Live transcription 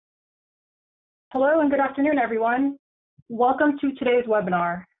Hello and good afternoon, everyone. Welcome to today's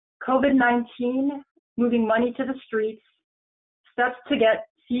webinar, COVID-19, Moving Money to the Streets, Steps to Get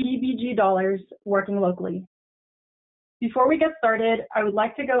CDBG Dollars Working Locally. Before we get started, I would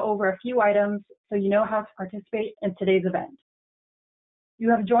like to go over a few items so you know how to participate in today's event. You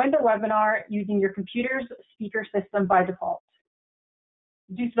have joined the webinar using your computer's speaker system by default.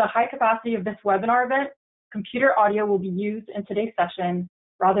 Due to the high capacity of this webinar event, computer audio will be used in today's session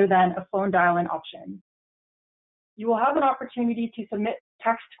rather than a phone dial-in option. You will have an opportunity to submit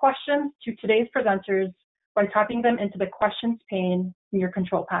text questions to today's presenters by typing them into the questions pane in your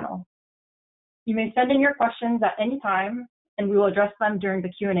control panel. You may send in your questions at any time, and we will address them during the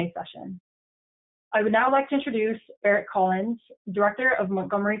Q&A session. I would now like to introduce Eric Collins, Director of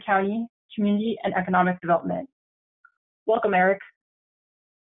Montgomery County Community and Economic Development. Welcome, Eric.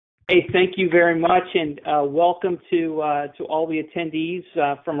 Hey, thank you very much, and welcome to all the attendees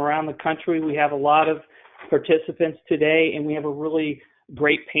from around the country. We have a lot of participants today, and we have a really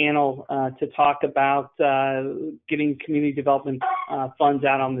great panel to talk about getting community development funds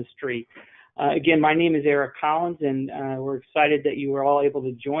out on the street. Again, my name is Eric Collins, and we're excited that you were all able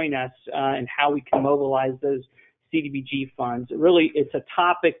to join us and how we can mobilize those CDBG funds. Really, it's a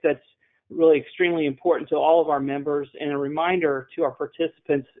topic that's really extremely important to all of our members, and a reminder to our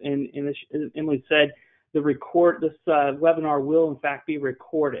participants. And as Emily said, this webinar will in fact be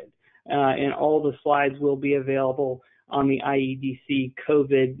recorded, and all the slides will be available on the IEDC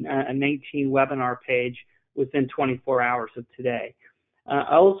COVID-19 webinar page within 24 hours of today.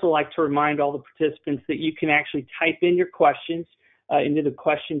 I also like to remind all the participants that you can actually type in your questions into the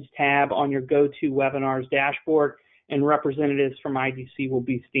questions tab on your GoToWebinars dashboard, and representatives from IDC will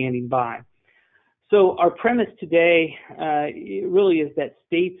be standing by. So our premise today really is that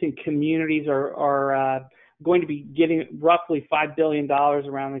states and communities are going to be getting roughly $5 billion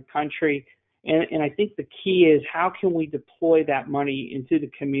around the country. And I think the key is how can we deploy that money into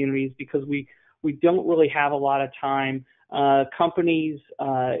the communities, because we don't really have a lot of time. Companies,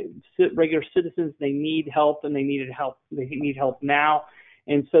 regular citizens, they need help, and they need help now.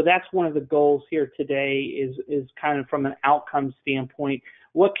 And so that's one of the goals here today is kind of from an outcome standpoint.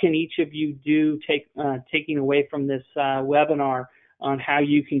 What can each of you do taking away from this webinar on how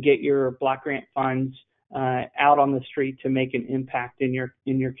you can get your block grant funds out on the street to make an impact in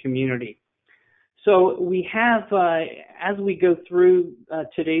your community? So we have, as we go through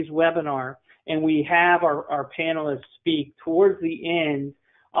today's webinar, and we have our panelists speak, towards the end,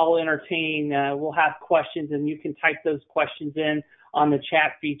 I'll entertain, we'll have questions, and you can type those questions in on the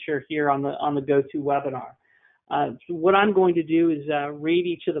chat feature here on the GoToWebinar. So what I'm going to do is read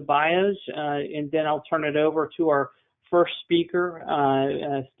each of the bios, and then I'll turn it over to our first speaker,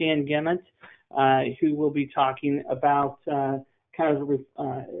 Stan Gemmant, who will be talking about kind of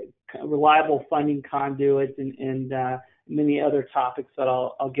reliable funding conduits and many other topics that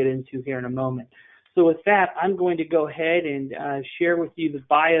I'll get into here in a moment. So with that, I'm going to go ahead and share with you the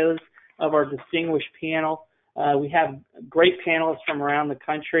bios of our distinguished panel. We have great panelists from around the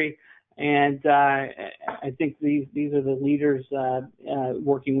country, and I think these are the leaders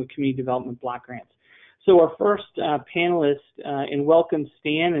working with community development block grants. So our first panelist, and welcome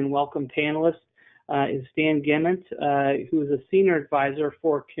Stan, and welcome panelists, is Stan Gemmant, who is a senior advisor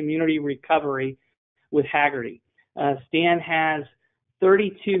for community recovery with Hagerty. Stan has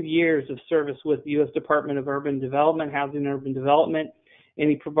 32 years of service with the U.S. Department of Urban Development, Housing and Urban Development, and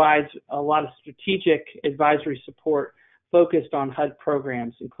he provides a lot of strategic advisory support focused on HUD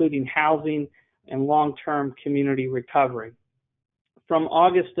programs, including housing and long-term community recovery. From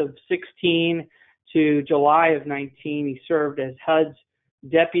August of 16 to July of 19, he served as HUD's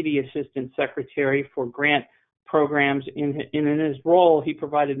Deputy Assistant Secretary for Grant Programs. In his role, he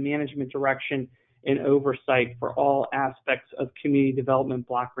provided management direction and oversight for all aspects of community development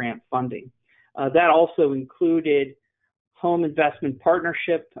block grant funding. That also included Home Investment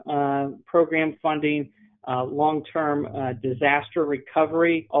Partnership Program funding, long-term disaster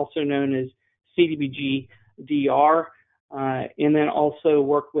recovery, also known as CDBG DR, and then also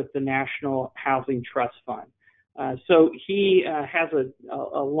worked with the National Housing Trust Fund. So he has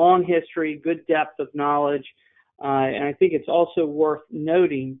a long history, good depth of knowledge, and I think it's also worth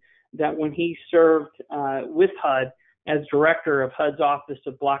noting that when he served with HUD as director of HUD's Office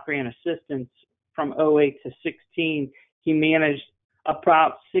of Block Grant Assistance from 08 to 16, he managed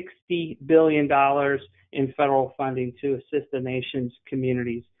about $60 billion in federal funding to assist the nation's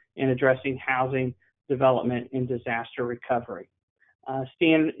communities in addressing housing, development, and disaster recovery.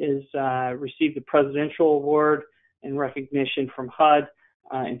 Stan received the Presidential Award in recognition from HUD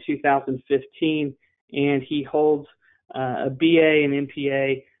in 2015, and he holds a BA and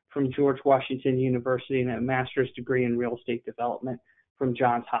MPA from George Washington University and a master's degree in real estate development from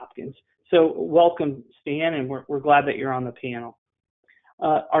Johns Hopkins. So welcome, Stan, and we're glad that you're on the panel.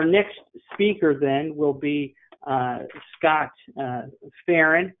 Our next speaker then will be Scott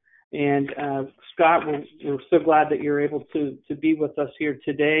Farron. And Scott, we're so glad that you're able to be with us here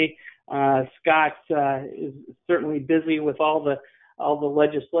today. Scott is certainly busy with all the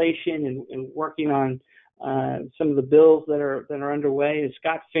legislation and working on some of the bills that are underway. And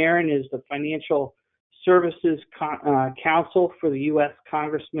Scott Farron is the Financial Services Counsel for the U.S.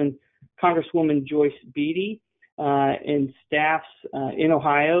 Congresswoman Joyce Beatty, and staffs in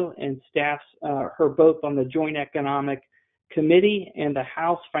Ohio, and staffs her both on the Joint Economic Committee and the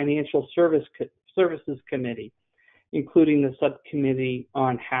House Financial Services Committee, including the subcommittee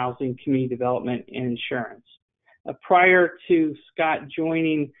on housing, community development, and insurance. Prior to Scott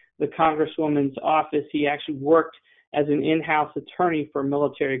joining the Congresswoman's office, he actually worked as an in-house attorney for a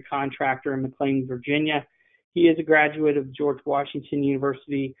military contractor in McLean, Virginia. He is a graduate of George Washington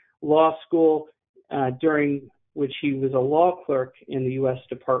University Law School, during which he was a law clerk in the U.S.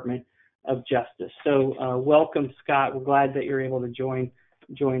 Department of Justice. So welcome, Scott. We're glad that you're able to join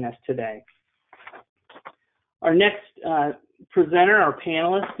us today. Our next presenter, our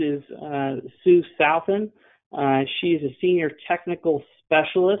panelist, is Sue Southen. She is a senior technical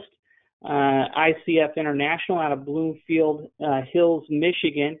specialist, ICF International out of Bloomfield Hills,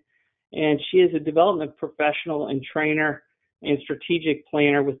 Michigan, and she is a development professional and trainer and strategic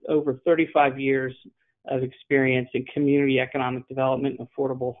planner with over 35 years of experience in community economic development and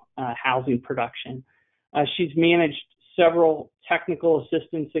affordable housing production. She's managed several technical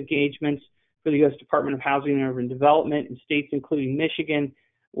assistance engagements for the U.S. Department of Housing and Urban Development in states including Michigan,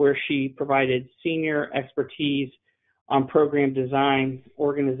 where she provided senior expertise on program design,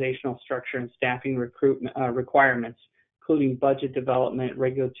 organizational structure, and staffing recruitment requirements, including budget development,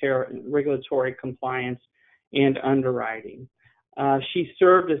 regulatory compliance, and underwriting. She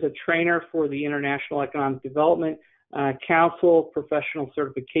served as a trainer for the International Economic Development Council Professional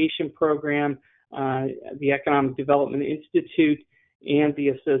Certification Program, the Economic Development Institute, and the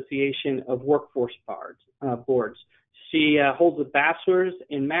Association of Workforce Boards. She holds a bachelor's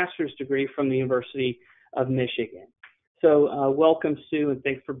and master's degree from the University of Michigan. So welcome, Sue, and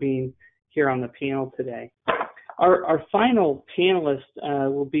thanks for being here on the panel today. Our final panelist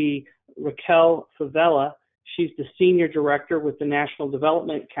will be Raquel Favela. She's the Senior Director with the National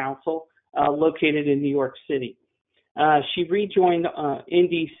Development Council located in New York City. She rejoined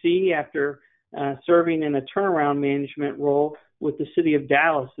NDC after serving in a turnaround management role with the City of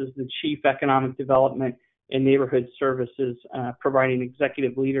Dallas as the Chief Economic Development and Neighborhood Services, providing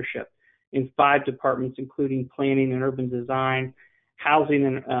executive leadership in 5 departments, including planning and urban design, housing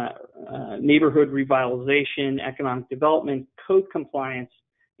and neighborhood revitalization, economic development, code compliance,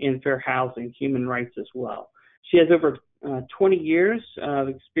 and fair housing, human rights as well. She has over 20 years of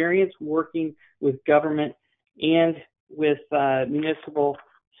experience working with government and with municipal,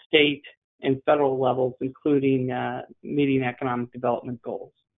 state, and federal levels, including meeting economic development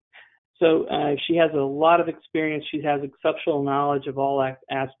goals. So she has a lot of experience. She has exceptional knowledge of all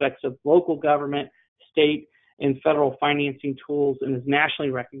aspects of local government, state, and federal financing tools, and is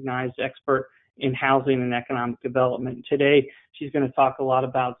nationally recognized expert in housing and economic development. Today, she's going to talk a lot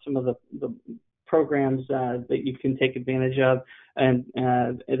about some of the programs that you can take advantage of and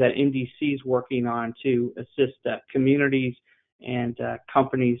that NDC is working on to assist communities and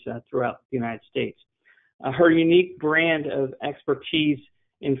companies throughout the United States. Her unique brand of expertise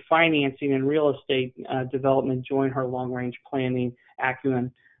in financing and real estate development join her long-range planning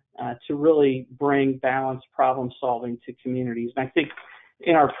acumen to really bring balanced problem solving to communities. And I think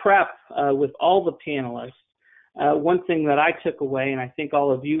in our prep with all the panelists, one thing that I took away, and I think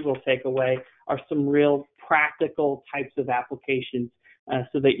all of you will take away, are some real practical types of applications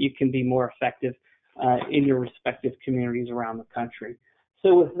so that you can be more effective in your respective communities around the country.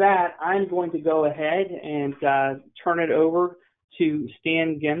 So with that, I'm going to go ahead and turn it over to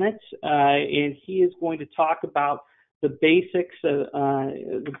Stan Gimmett, and he is going to talk about the basics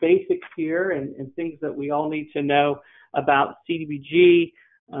here and things that we all need to know about CDBG,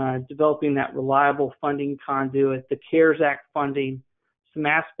 developing that reliable funding conduit, the CARES Act funding, some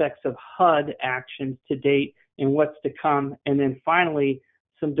aspects of HUD actions to date and what's to come, and then finally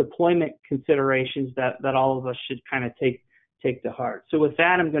some deployment considerations that all of us should kind of take to heart. So with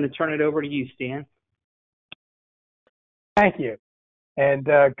that, I'm going to turn it over to you, Stan. Thank you, and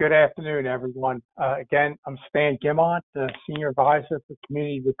good afternoon, everyone. Again, I'm Stan Gimmott, the Senior Advisor for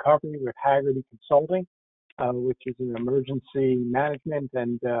Community Recovery with Haggerty Consulting, which is an emergency management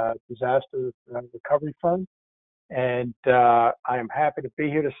and disaster recovery firm. and I am happy to be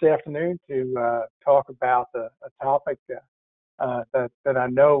here this afternoon to talk about a topic that I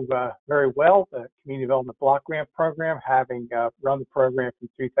know very well, the Community Development Block Grant Program, having run the program from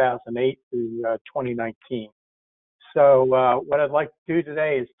 2008 through 2019. So what I'd like to do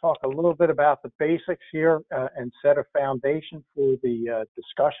today is talk a little bit about the basics here and set a foundation for the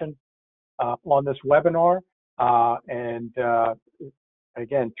discussion on this webinar, and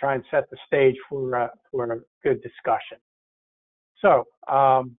again, try and set the stage for a good discussion. So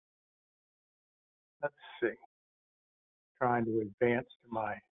let's see, trying to advance to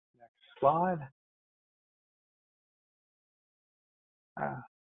my next slide. I'm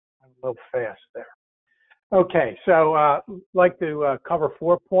a little fast there. Okay, so I'd like to cover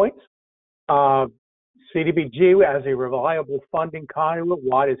 4 points. CDBG as a reliable funding conduit.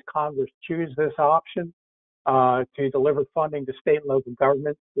 Why does Congress choose this option to deliver funding to state and local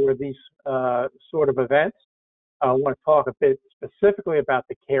government for these sort of events? I want to talk a bit specifically about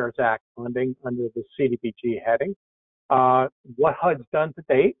the CARES Act funding under the CDBG heading, what HUD's done to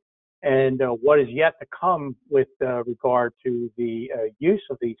date, and what is yet to come with regard to the use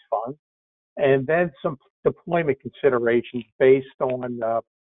of these funds, and then some deployment considerations based on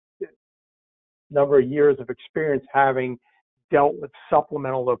number of years of experience having dealt with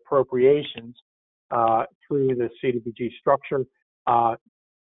supplemental appropriations through the CDBG structure.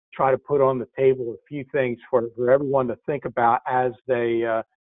 Try to put on the table a few things for everyone to think about as they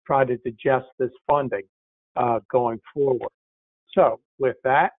try to digest this funding going forward. So with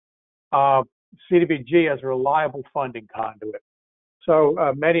that, CDBG as a reliable funding conduit.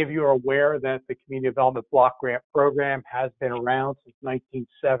 So many of you are aware that the Community Development Block Grant Program has been around since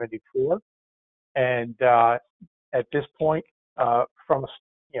 1974. And at this point,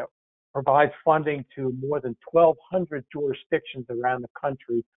 provides funding to more than 1,200 jurisdictions around the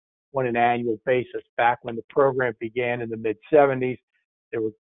country on an annual basis. Back when the program began in the mid-'70s, there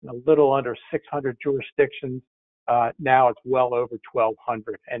were a little under 600 jurisdictions. Now it's well over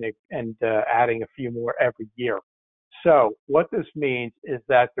 1,200, and adding a few more every year. So what this means is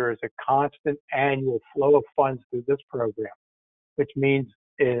that there is a constant annual flow of funds through this program, which means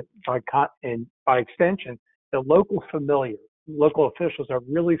by extension, the local officials are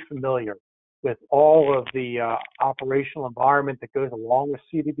really familiar with all of the operational environment that goes along with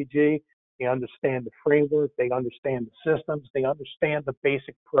CDBG. They understand the framework, they understand the systems, they understand the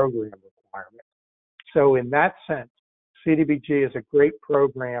basic program requirements. So in that sense, CDBG is a great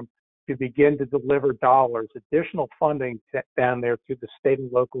program to begin to deliver dollars, additional funding down there to the state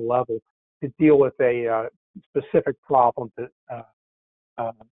and local level to deal with a specific problem that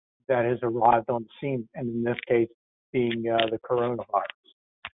has arrived on the scene, and in this case, being the coronavirus.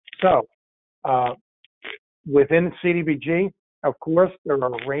 So within CDBG, of course, there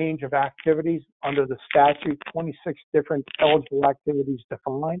are a range of activities under the statute, 26 different eligible activities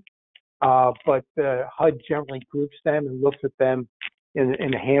defined, but HUD generally groups them and looks at them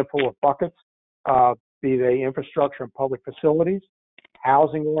in a handful of buckets, be they infrastructure and public facilities,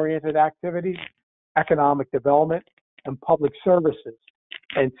 housing-oriented activities, economic development, and public services.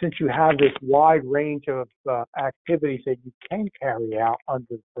 And since you have this wide range of activities that you can carry out under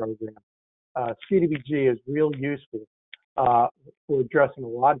the program, CDBG is real useful for addressing a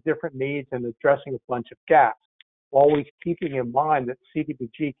lot of different needs and addressing a bunch of gaps, always keeping in mind that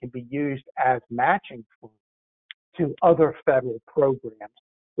CDBG can be used as matching funds to other federal programs,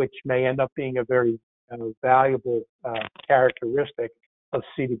 which may end up being a very valuable characteristic of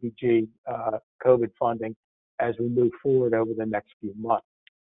CDBG COVID funding as we move forward over the next few months.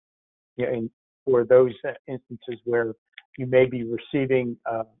 And for those instances where you may be receiving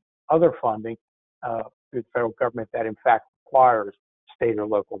other funding through the federal government that in fact requires state or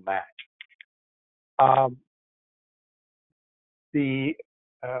local match. The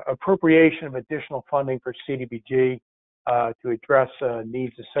appropriation of additional funding for CDBG to address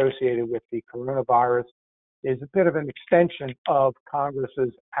needs associated with the coronavirus is a bit of an extension of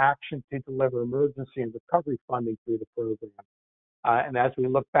Congress's action to deliver emergency and recovery funding through the program. And as we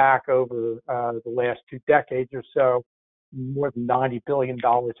look back over the last 2 decades or so, more than $90 billion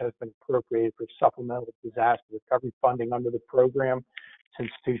has been appropriated for supplemental disaster recovery funding under the program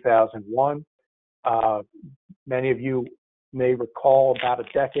since 2001. Many of you may recall about a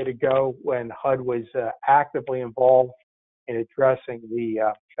decade ago when HUD was actively involved in addressing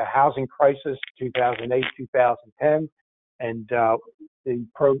the housing crisis, 2008, 2010, and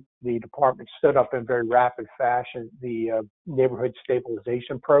the department stood up in very rapid fashion the Neighborhood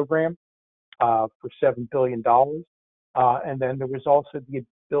Stabilization Program for $7 billion. And then there was also the $1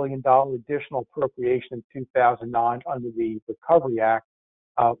 billion additional appropriation in 2009 under the Recovery Act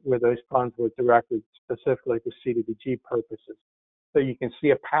where those funds were directed specifically for CDBG purposes. So you can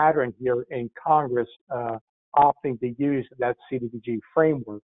see a pattern here in Congress opting to use that CDBG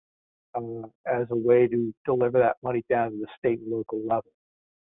framework as a way to deliver that money down to the state and local level.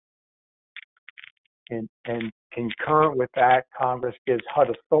 And concurrent with that, Congress gives HUD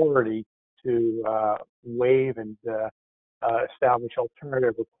authority to waive and establish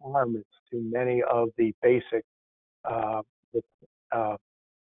alternative requirements to many of the basic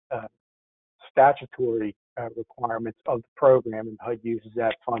statutory requirements of the program, and HUD uses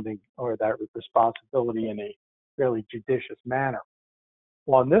that funding or that responsibility in a fairly judicious manner.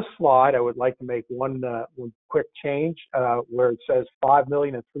 Well, on this slide, I would like to make one quick change where it says 5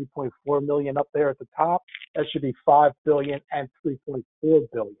 million and 3.4 million up there at the top. That should be 5 billion and 3.4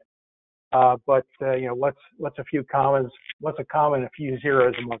 billion. But you know, what's a few commas? What's a comma and a few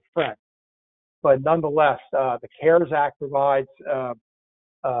zeros among friends? But nonetheless, the CARES Act provides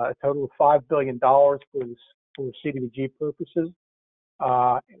a total of $5 billion for CDBG purposes,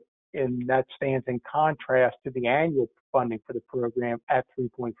 and that stands in contrast to the annual funding for the program at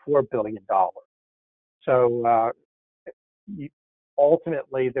 $3.4 billion. So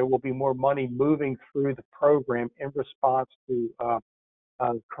ultimately, there will be more money moving through the program in response to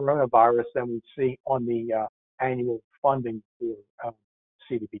coronavirus than we see on the annual funding for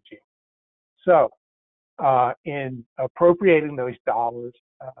CDBG. So in appropriating those dollars,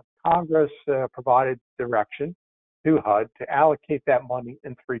 Congress provided direction to HUD to allocate that money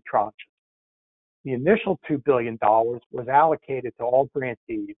in 3 tranches. The initial $2 billion was allocated to all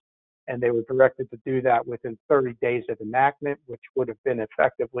grantees, and they were directed to do that within 30 days of enactment, which would have been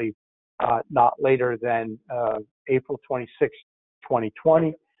effectively not later than April 26,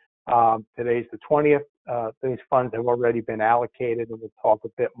 2020. Today's the 20th. These funds have already been allocated, and we'll talk a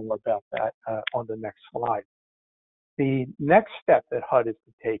bit more about that on the next slide. The next step that HUD is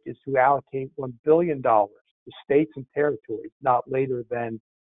to take is to allocate $1 billion to states and territories not later than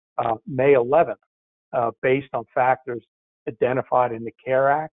May 11th, based on factors identified in the CARE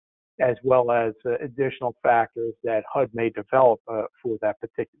Act, as well as additional factors that HUD may develop for that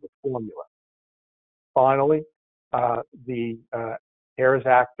particular formula. Finally, the CARES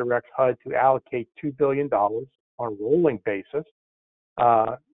Act directs HUD to allocate $2 billion on a rolling basis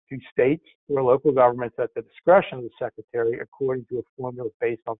to states or local governments at the discretion of the Secretary according to a formula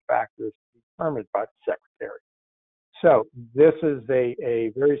based on factors determined by the Secretary. So this is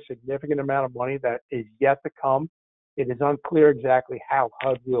a very significant amount of money that is yet to come. It is unclear exactly how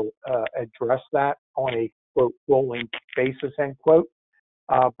HUD will address that on a, quote, rolling basis, end quote.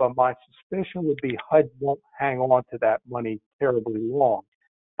 But my suspicion would be HUD won't hang on to that money terribly long,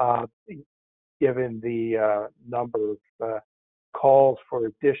 given the number of calls for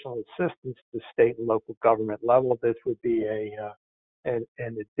additional assistance to state and local government level. This would be an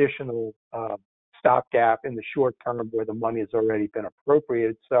additional stopgap in the short term where the money has already been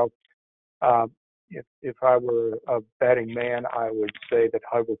appropriated. So if I were a betting man, I would say that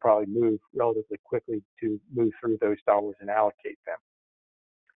HUD will probably move relatively quickly to move through those dollars and allocate them.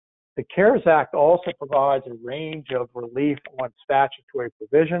 The CARES Act also provides a range of relief on statutory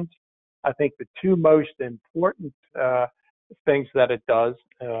provisions. I think the 2 most important things that it does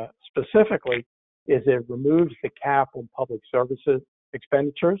specifically is it removes the cap on public services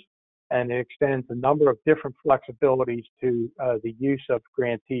expenditures, and it extends a number of different flexibilities to the use of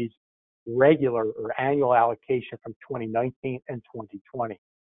grantees' regular or annual allocation from 2019 and 2020.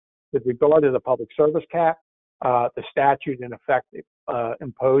 With regard to the public service cap, the statute in effect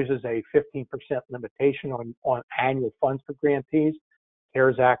imposes a 15% limitation on annual funds for grantees.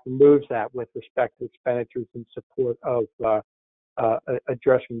 CARES Act removes that with respect to expenditures in support of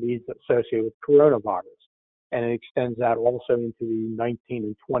addressing needs associated with coronavirus. And it extends that also into the 19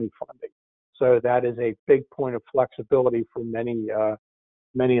 and 20 funding. So that is a big point of flexibility for many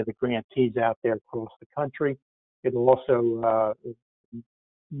of the grantees out there across the country. It also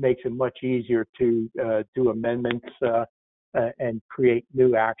makes it much easier to do amendments and create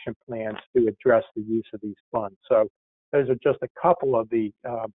new action plans to address the use of these funds. So those are just a couple of the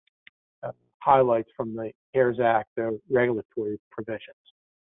highlights from the CARES Act regulatory provisions.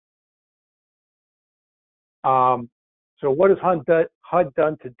 So what has HUD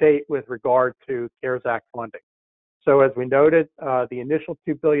done to date with regard to CARES Act funding? So as we noted, the initial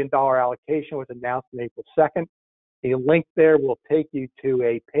 $2 billion allocation was announced on April 2nd. The link there will take you to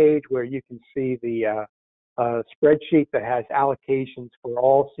a page where you can see the spreadsheet that has allocations for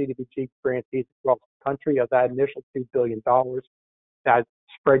all CDBG grantees across the country of that initial $2 billion. That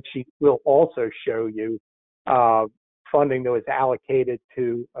spreadsheet will also show you funding that was allocated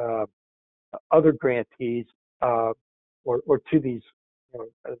to other grantees or to these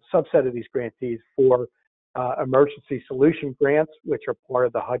a subset of these grantees for emergency solution grants, which are part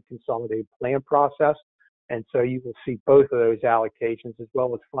of the HUD consolidated plan process. And so you will see both of those allocations as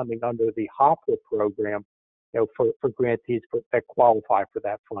well as funding under the HOPWA program, for grantees that qualify for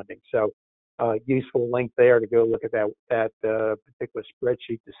that funding. So useful link there to go look at that particular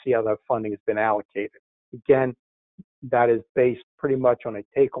spreadsheet to see how that funding has been allocated. Again, that is based pretty much on a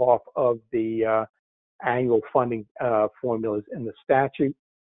takeoff of the annual funding formulas in the statute.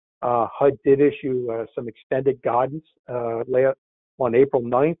 HUD did issue some extended guidance on April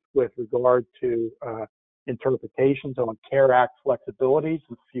 9th with regard to interpretations on CARE Act flexibilities,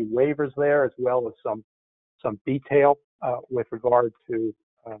 and a few waivers there, as well as some detail with regard to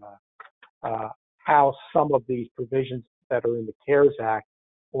how some of these provisions that are in the CARES Act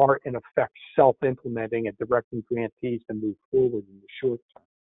are in effect self-implementing and directing grantees to move forward in the short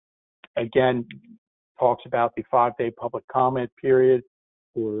term. Again, talks about the 5-day public comment period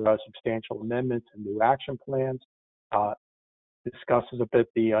for substantial amendments and new action plans, discusses a bit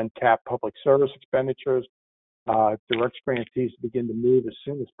the uncapped public service expenditures, directs grantees to begin to move as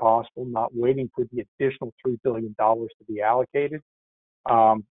soon as possible, not waiting for the additional $3 billion to be allocated.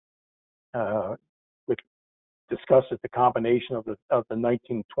 Which discusses the combination of the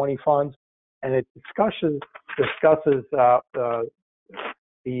 1920 funds, and it discusses the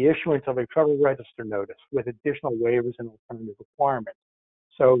issuance of a Federal Register notice with additional waivers and alternative requirements.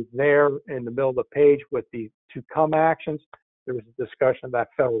 So there in the middle of the page with the to come actions, there was a discussion of that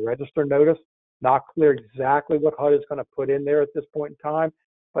Federal Register notice. Not clear exactly what HUD is going to put in there at this point in time,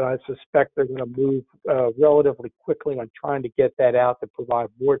 but I suspect they're going to move relatively quickly on trying to get that out to provide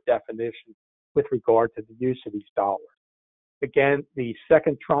more definition with regard to the use of these dollars. Again, the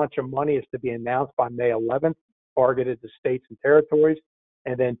second tranche of money is to be announced by May 11th, targeted to states and territories,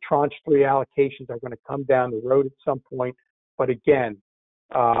 and then tranche 3 allocations are going to come down the road at some point. But again,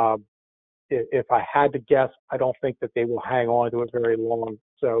 if I had to guess, I don't think that they will hang on to it very long.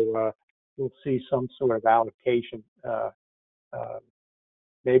 So we'll see some sort of allocation,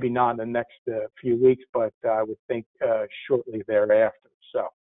 maybe not in the next few weeks, but I would think shortly thereafter. So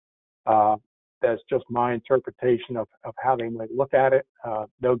that's just my interpretation of how they might look at it.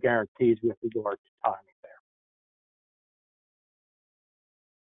 No guarantees with regard to timing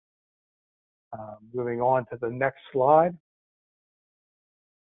there. Moving on to the next slide.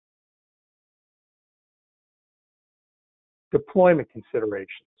 Deployment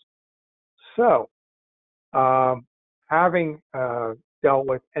considerations. So, having dealt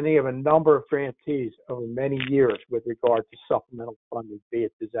with any of a number of grantees over many years with regard to supplemental funding, be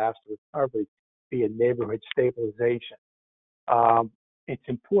it disaster recovery, be it neighborhood stabilization, it's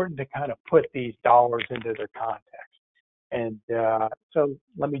important to kind of put these dollars into their context. And so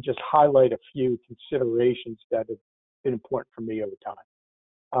let me just highlight a few considerations that have been important for me over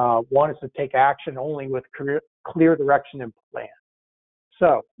time. One is to take action only with clear direction and plan.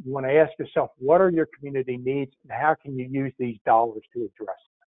 So you want to ask yourself, what are your community needs and how can you use these dollars to address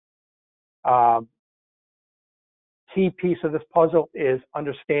them? Key piece of this puzzle is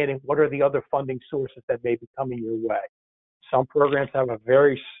understanding what are the other funding sources that may be coming your way. Some programs have a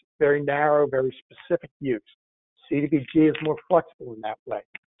very, very narrow, very specific use. CDBG is more flexible in that way.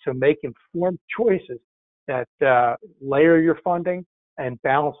 So make informed choices that layer your funding and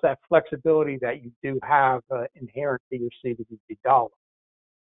balance that flexibility that you do have inherent to your CDBG dollar.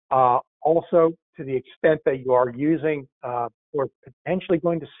 Also, to the extent that you are using or potentially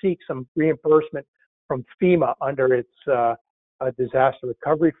going to seek some reimbursement from FEMA under its disaster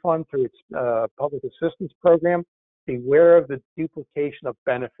recovery fund through its public assistance program, beware of the duplication of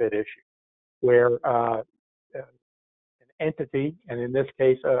benefit issue, where an entity, and in this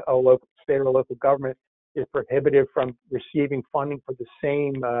case a local, state or local government, is prohibited from receiving funding for the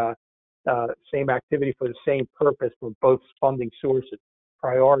same activity for the same purpose from both funding sources.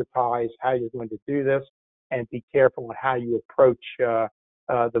 Prioritize how you're going to do this and be careful on how you approach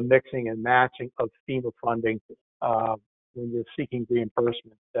the mixing and matching of FEMA funding when you're seeking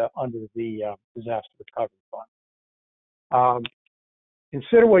reimbursement under the disaster recovery fund.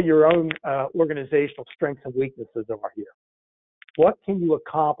 Consider what your own organizational strengths and weaknesses are here. What can you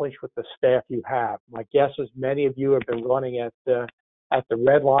accomplish with the staff you have? My guess is many of you have been running at the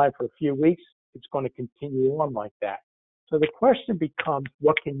red line for a few weeks. It's going to continue on like that. So the question becomes,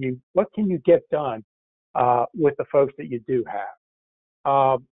 what can you get done with the folks that you do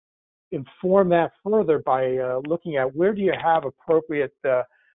have? Inform that further by looking at where do you have appropriate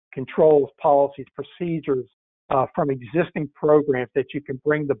controls, policies, procedures from existing programs that you can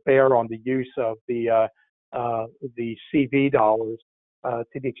bring to bear on the use of the CV dollars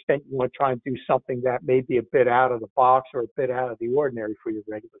to the extent you want to try and do something that may be a bit out of the box or a bit out of the ordinary for your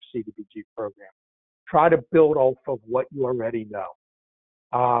regular CDBG program. Try to build off of what you already know.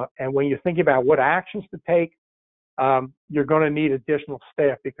 And when you're thinking about what actions to take, you're going to need additional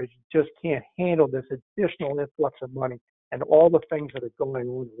staff because you just can't handle this additional influx of money and all the things that are going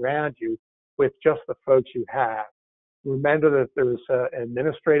on around you with just the folks you have. Remember that there's an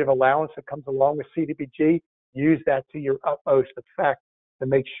administrative allowance that comes along with CDBG. Use that to your utmost effect to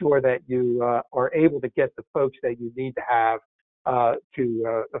make sure that you are able to get the folks that you need to have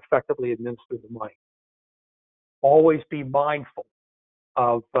to effectively administer the money. Always be mindful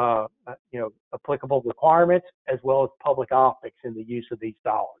of applicable requirements as well as public optics in the use of these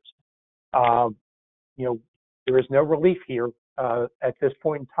dollars. There is no relief here at this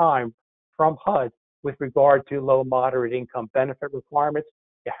point in time from HUD with regard to low moderate income benefit requirements.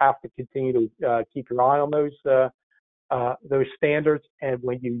 You have to continue to keep your eye on those standards, and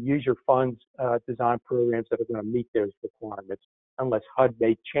when you use your funds, design programs that are going to meet those requirements, unless HUD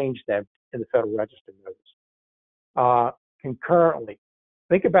may change them in the Federal Register notice. Concurrently,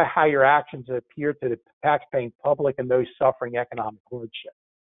 think about how your actions appear to the taxpaying public and those suffering economic hardship.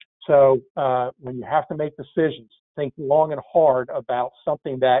 So when you have to make decisions, think long and hard about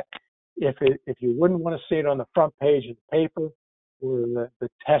something that if you wouldn't want to see it on the front page of the paper or the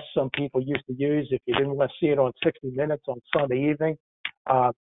test some people used to use, if you didn't want to see it on 60 Minutes on Sunday evening,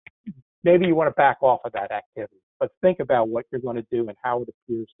 maybe you want to back off of that activity. But think about what you're going to do and how it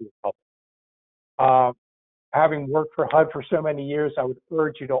appears to the public. Having worked for HUD for so many years, I would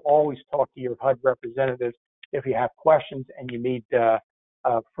urge you to always talk to your HUD representatives if you have questions and you need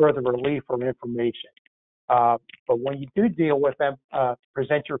further relief or information. But when you do deal with them,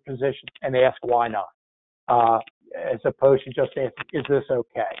 present your position and ask why not, as opposed to just asking, is this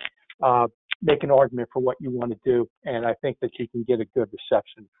okay? Make an argument for what you want to do, and I think that you can get a good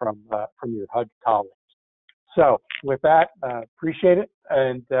reception from your HUD colleagues. So with that, appreciate it,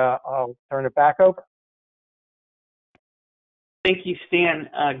 and I'll turn it back over. Thank you, Stan.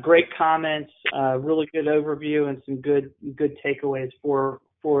 Great comments, really good overview, and some good takeaways for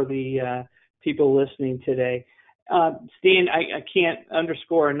the people listening today. Stan, I can't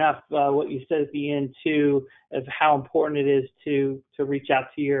underscore enough what you said at the end too, of how important it is to reach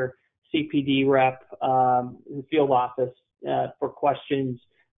out to your CPD rep, field office for questions,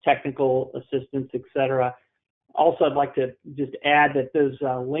 technical assistance, etc. Also, I'd like to just add that those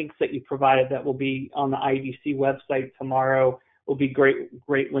links that you provided that will be on the IDC website tomorrow will be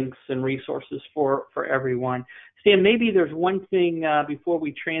great links and resources for everyone. Stan, maybe there's one thing before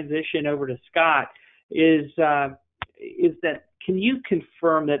we transition over to Scott is that can you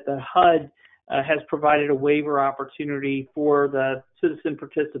confirm that the HUD has provided a waiver opportunity for the citizen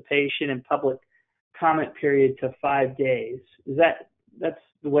participation and public comment period to 5 days? That's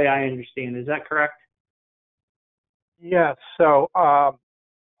the way I understand. Is that correct? Yes. So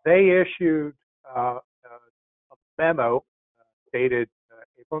they issued a memo dated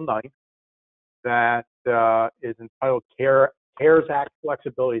April 9th that is entitled CARES Act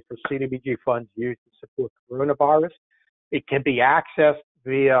Flexibility for CDBG Funds Used to Support Coronavirus. It can be accessed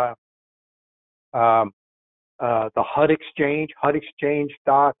via the HUD Exchange,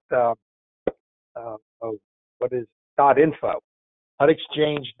 .info.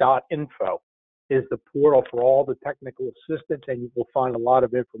 HUDexchange.info is the portal for all the technical assistance, and you will find a lot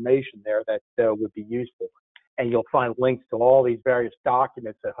of information there that would be useful. And you'll find links to all these various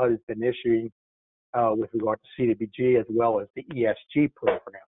documents that HUD has been issuing with regard to CDBG as well as the ESG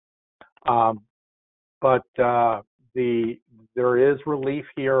program. But there is relief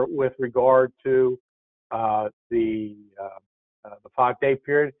here with regard to the 5-day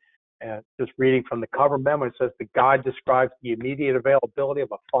period. And just reading from the cover memo, it says the guide describes the immediate availability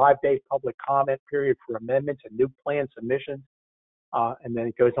of a 5-day public comment period for amendments and new plan submissions. And then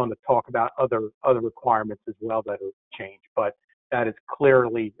it goes on to talk about other requirements as well that are changed. But that is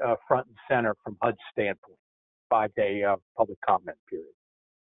clearly front and center from HUD's standpoint, 5-day public comment period.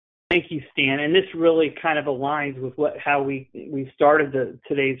 Thank you, Stan. And this really kind of aligns with how we started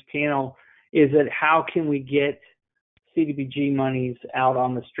today's panel, is that how can we get CDBG monies out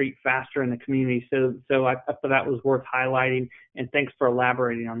on the street faster in the community? So I thought that was worth highlighting, and thanks for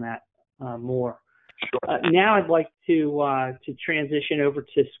elaborating on that more. Sure. Now I'd like to transition over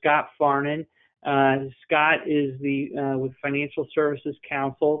to Scott Farnan. Scott is with Financial Services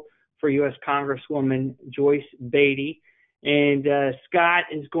Counsel for U.S. Congresswoman Joyce Beatty. And Scott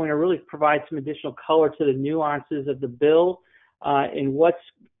is going to really provide some additional color to the nuances of the bill and what's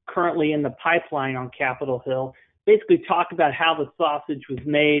currently in the pipeline on Capitol Hill. basically talk about how the sausage was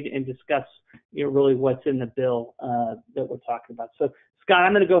made and discuss, really what's in the bill that we're talking about. So, Scott,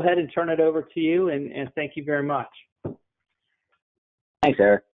 I'm going to go ahead and turn it over to you, and thank you very much. Thanks,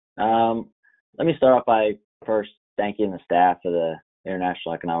 Eric. Let me start off by first thanking the staff of the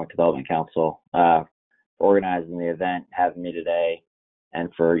International Economic Development Council for organizing the event, having me today, and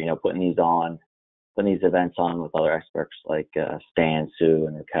for putting these events on with other experts like Stan, Sue,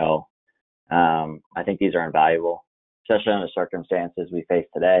 and Raquel. I think these are invaluable, especially under the circumstances we face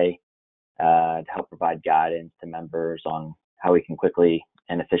today, to help provide guidance to members on how we can quickly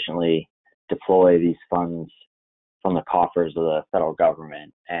and efficiently deploy these funds from the coffers of the federal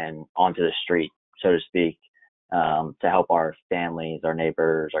government and onto the street, so to speak, to help our families, our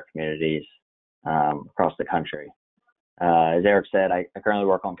neighbors, our communities across the country. As Eric said, I currently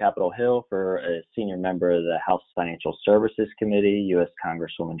work on Capitol Hill for a senior member of the House Financial Services Committee, U.S.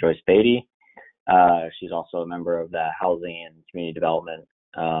 Congresswoman Joyce Beatty. She's also a member of the Housing and Community Development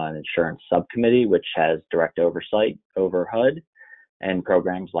and Insurance Subcommittee, which has direct oversight over HUD and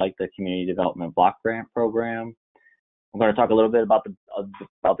programs like the Community Development Block Grant Program. I'm going to talk a little bit about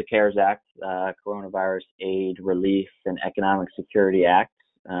the CARES Act, Coronavirus Aid, Relief, and Economic Security Act,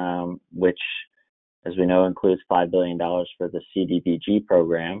 which, as we know, includes $5 billion for the CDBG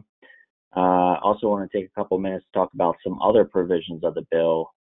program. Also want to take a couple minutes to talk about some other provisions of the bill,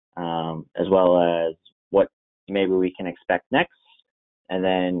 as well as what maybe we can expect next, and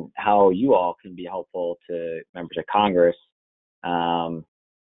then how you all can be helpful to members of Congress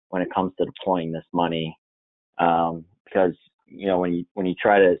when it comes to deploying this money. Because when you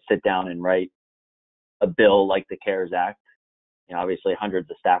try to sit down and write a bill like the CARES Act, obviously hundreds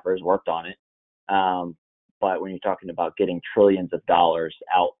of staffers worked on it. But when you're talking about getting trillions of dollars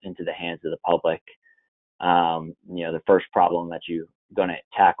out into the hands of the public, the first problem that you're going to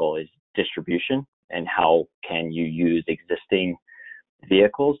tackle is distribution, and how can you use existing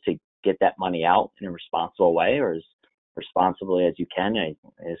vehicles to get that money out in a responsible way, or as responsibly as you can.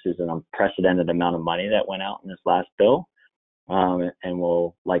 This is an unprecedented amount of money that went out in this last bill, and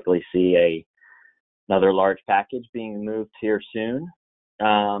we'll likely see another large package being moved here soon.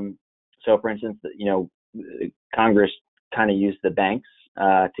 So, for instance, Congress kind of used the banks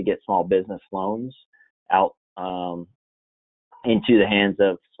to get small business loans out into the hands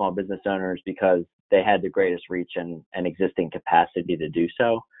of small business owners because they had the greatest reach and existing capacity to do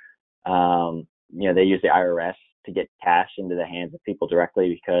so. They used the IRS to get cash into the hands of people directly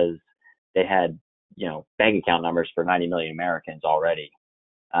because they had, bank account numbers for 90 million Americans already.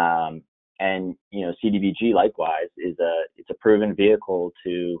 And CDBG likewise it's a proven vehicle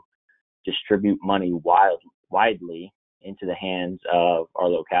to distribute money widely into the hands of our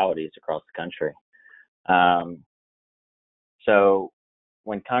localities across the country. So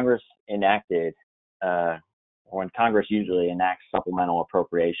when Congress usually enacts supplemental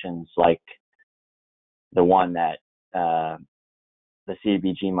appropriations like the one that the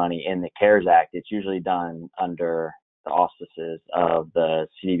CDBG money in the CARES Act, it's usually done under the auspices of the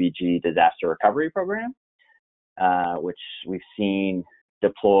CDBG Disaster Recovery Program, which we've seen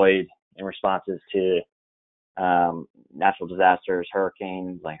deployed in responses to natural disasters,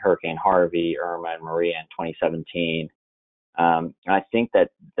 hurricanes like Hurricane Harvey, Irma, and Maria in 2017. I think that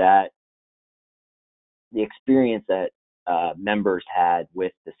the experience that members had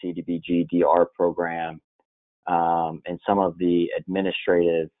with the CDBG DR program and some of the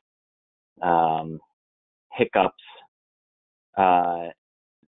administrative hiccups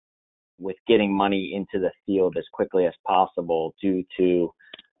with getting money into the field as quickly as possible due to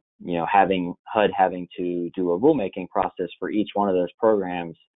HUD having to do a rulemaking process for each one of those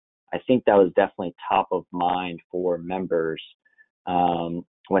programs, I think that was definitely top of mind for members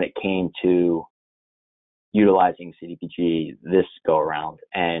when it came to utilizing CDBG this go around,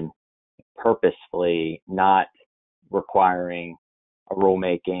 and purposefully not requiring a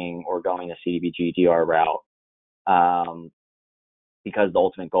rulemaking or going the CDBG DR route, because the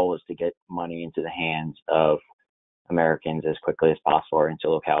ultimate goal is to get money into the hands of Americans as quickly as possible, or into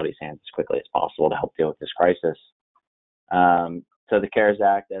localities' hands as quickly as possible to help deal with this crisis. So the CARES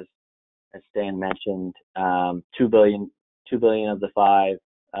Act, as Stan mentioned, $2 billion of the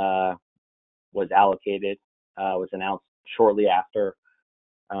 $5 was allocated, was announced shortly after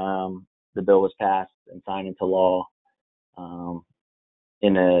the bill was passed and signed into law,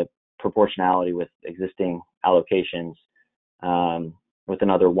 in a proportionality with existing allocations, with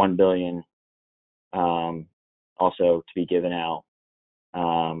another $1 billion also to be given out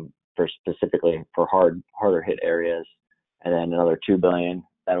for specifically for harder hit areas, and then another $2 billion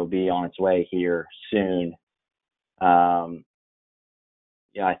that will be on its way here soon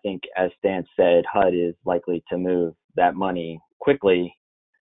I think, as Stan said, HUD is likely to move that money quickly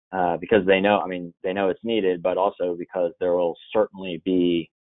because they know it's needed, but also because there will certainly be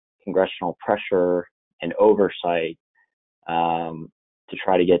congressional pressure and oversight to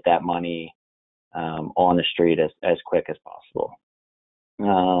try to get that money on the street as quick as possible.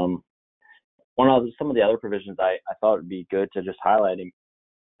 Some of the other provisions I thought would be good to just highlighting.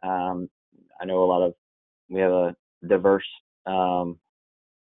 I know we have a diverse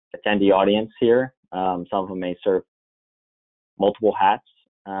attendee audience here. Some of them may serve multiple hats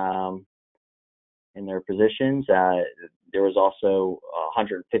in their positions. There was also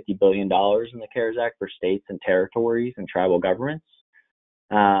 $150 billion in the CARES Act for states and territories and tribal governments.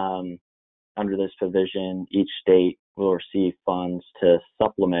 Under this provision, each state will receive funds to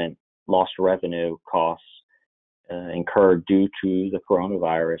supplement lost revenue costs incurred due to the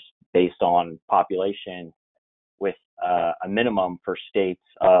coronavirus based on population, with a minimum for states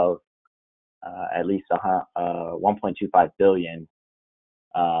of at least 1.25 billion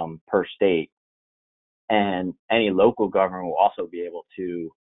per state. And any local government will also be able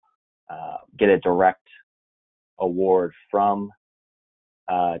to get a direct award from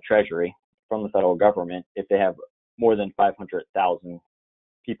Treasury, from the federal government, if they have more than 500,000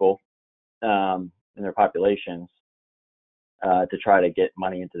 people in their populations, to try to get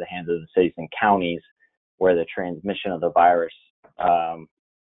money into the hands of the cities and counties where the transmission of the virus,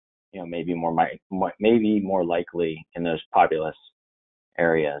 may be more likely in those populous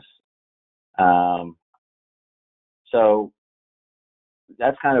areas. So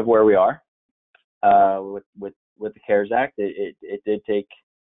that's kind of where we are with the CARES Act. It did take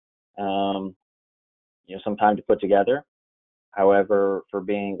some time to put together. However, for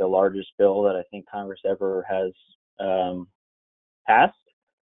being the largest bill that I think Congress ever has passed,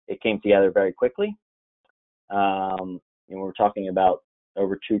 it came together very quickly. We're talking about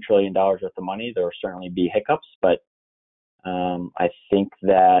over $2 trillion worth of money. There will certainly be hiccups, but I think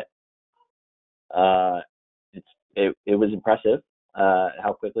that it was impressive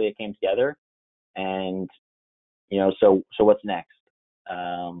how quickly it came together. And so what's next?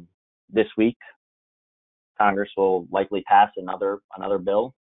 This week, Congress will likely pass another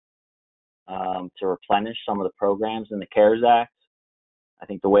bill to replenish some of the programs in the CARES Act. I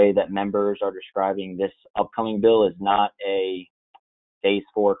think the way that members are describing this upcoming bill is not a phase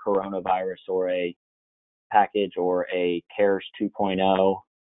 4 coronavirus or a package or a CARES 2.0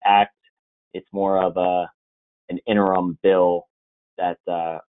 act. It's more of an interim bill that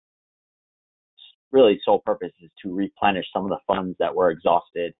really sole purpose is to replenish some of the funds that were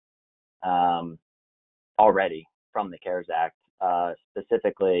exhausted already from the CARES Act,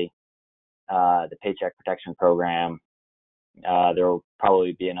 specifically the Paycheck Protection Program. There will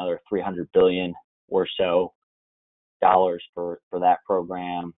probably be another $300 billion or so dollars for that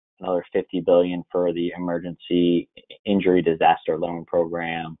program, another $50 billion for the Emergency Injury Disaster Loan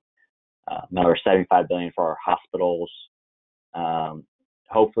Program, another $75 billion for our hospitals,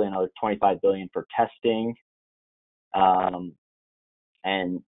 hopefully another $25 billion for testing,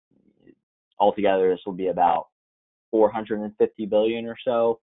 and altogether this will be about $450 billion or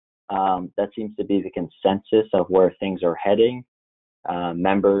so. That seems to be the consensus of where things are heading.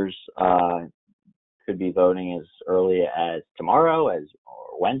 Members could be voting as early as tomorrow or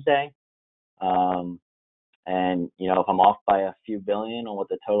Wednesday. And, if I'm off by a few billion on what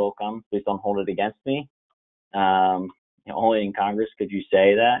the total comes, please don't hold it against me. Only in Congress could you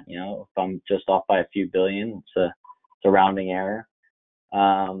say that. If I'm just off by a few billion, it's a rounding error.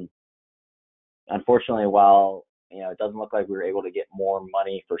 Unfortunately, while it doesn't look like we were able to get more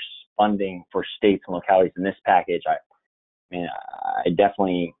money for funding for states and localities in this package, I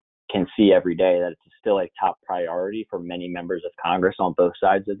definitely can see every day that it's still a top priority for many members of Congress on both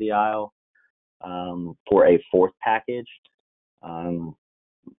sides of the aisle for a fourth package.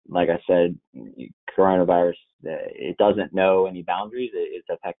 Like I said, coronavirus, it doesn't know any boundaries. It's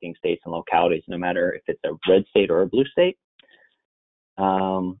affecting states and localities, no matter if it's a red state or a blue state.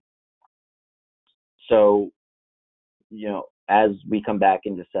 So, as we come back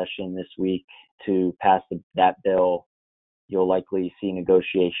into session this week to pass that bill, you'll likely see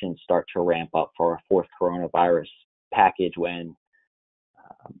negotiations start to ramp up for a fourth coronavirus package when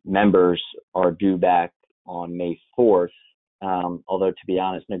members are due back on May 4th. Although, to be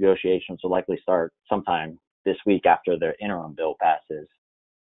honest, negotiations will likely start sometime this week after the interim bill passes,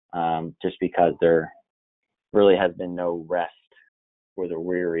 just because there really has been no rest for the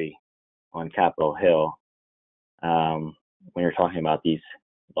weary on Capitol Hill when you're talking about these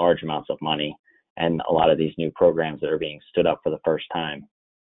large amounts of money and a lot of these new programs that are being stood up for the first time.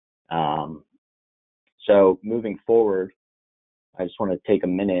 So moving forward, I just want to take a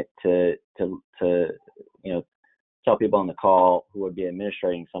minute to tell people on the call who would be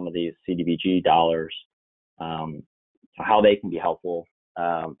administrating some of these CDBG dollars how they can be helpful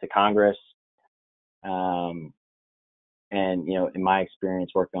to Congress. And in my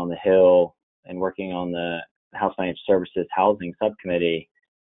experience working on the Hill and working on the House Financial Services Housing Subcommittee,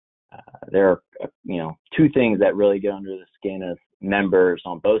 there are two things that really get under the skin of members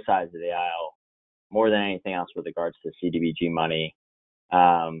on both sides of the aisle more than anything else with regards to CDBG money,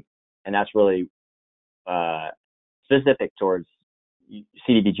 and that's really specific towards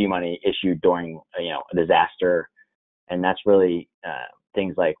CDBG money issued during a disaster, and that's really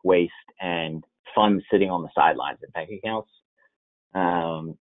things like waste and funds sitting on the sidelines in bank accounts.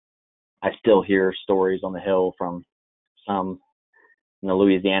 I still hear stories on the Hill from some in the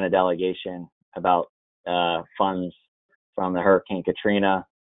Louisiana delegation about funds from the Hurricane Katrina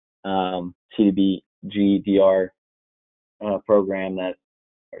CDBG DR program that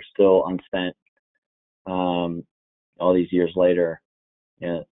are still unspent all these years later.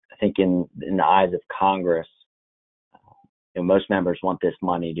 I think in the eyes of Congress, most members want this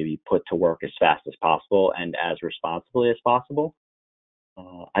money to be put to work as fast as possible and as responsibly as possible.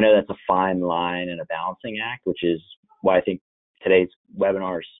 I know that's a fine line and a balancing act, which is why I think today's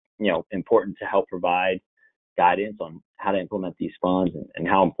webinar is, important to help provide guidance on how to implement these funds and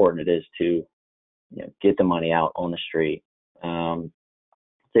how important it is to, get the money out on the street.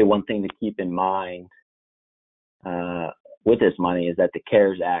 Say one thing to keep in mind with this money is that the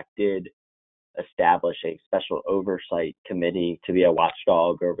CARES Act did establish a special oversight committee to be a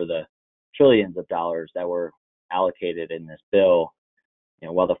watchdog over the trillions of dollars that were allocated in this bill.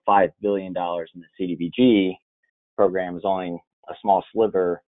 While the $5 billion in the CDBG program is only a small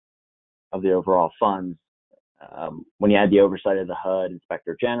sliver of the overall funds, when you add the oversight of the HUD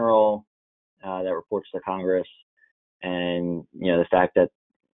Inspector General that reports to Congress, and the fact that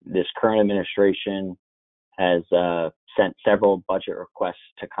this current administration has sent several budget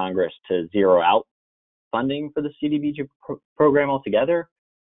requests to Congress to zero out funding for the CDBG program altogether,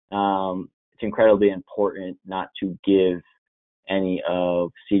 it's incredibly important not to give any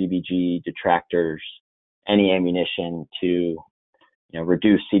of CDBG detractors any ammunition to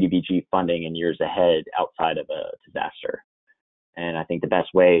reduce CDBG funding in years ahead outside of a disaster. And I think the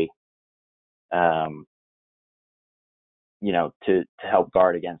best way to help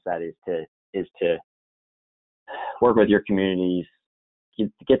guard against that is to work with your communities,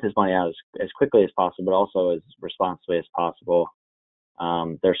 get this money out as quickly as possible, but also as responsibly as possible.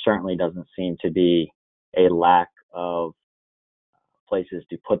 There certainly doesn't seem to be a lack of places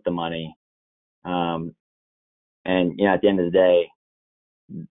to put the money. And at the end of the day,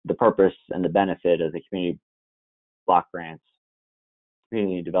 the purpose and the benefit of the community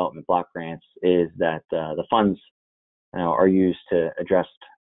development block grants is that the funds are used to address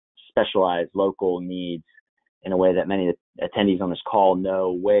specialized local needs in a way that many attendees on this call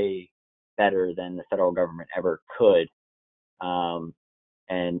know way better than the federal government ever could. And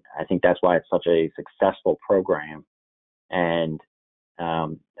I think that's why it's such a successful program. And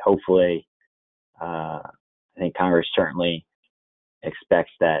hopefully, I think Congress certainly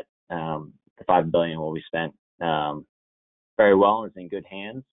expects that the $5 billion will be spent very well and is in good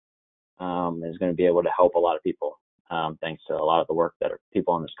hands. Is going to be able to help a lot of people, thanks to a lot of the work that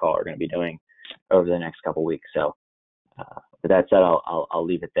people on this call are going to be doing over the next couple of weeks. So, with that said, I'll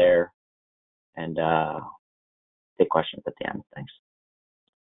leave it there and take questions at the end. Thanks.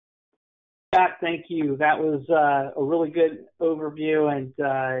 Scott, thank you. That was a really good overview, and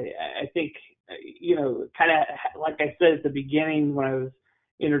I think kind of like I said at the beginning when I was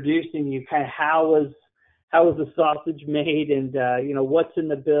introducing you, kind of how was the sausage made, and what's in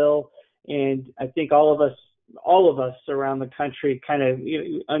the bill. And I think all of us around the country kind of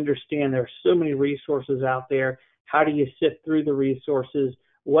understand there are so many resources out there. How do you sift through the resources?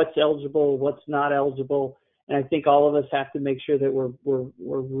 What's eligible? What's not eligible? And I think all of us have to make sure that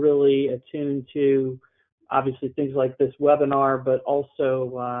we're really attuned to, obviously, things like this webinar, but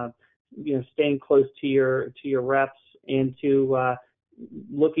also staying close to your reps and to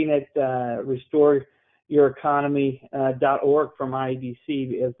looking at RestoreYourEconomy.org from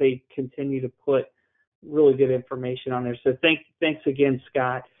IEDC as they continue to put really good information on there. So thanks again,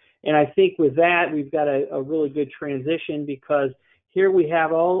 Scott. And I think with that, we've got a really good transition, because here we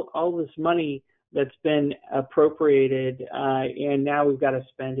have all this money that's been appropriated, and now we've got to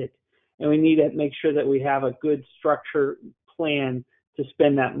spend it. And we need to make sure that we have a good structure plan to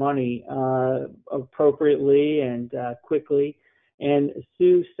spend that money appropriately and quickly. And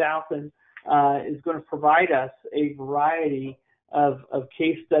Sue Southon is going to provide us a variety of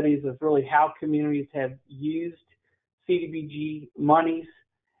case studies of really how communities have used CDBG monies,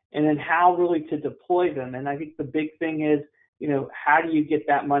 and then how really to deploy them. And I think the big thing is, how do you get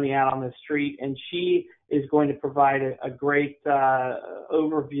that money out on the street? And she is going to provide a great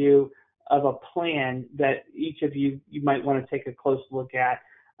overview of a plan that each of you might want to take a close look at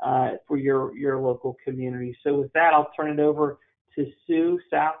for your local community. So with that, I'll turn it over to Sue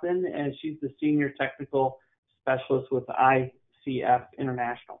Southon, and she's the Senior Technical Specialist with ICF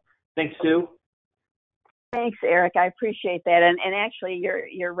International. Thanks, Sue. Thanks, Eric. I appreciate that. And actually,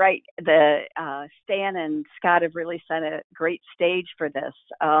 you're right. Stan and Scott have really set a great stage for this.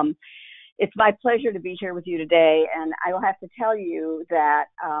 It's my pleasure to be here with you today, and I will have to tell you that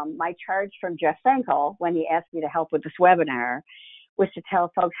my charge from Jeff Fenkel, when he asked me to help with this webinar, was to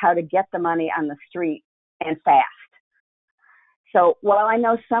tell folks how to get the money on the street and fast. So while I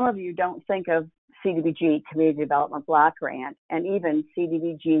know some of you don't think of CDBG, Community Development Block Grant, and even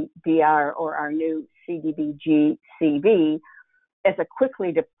CDBG DR, or our new CDBG CV, as a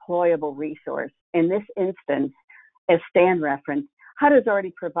quickly deployable resource, in this instance, as Stan referenced, HUD has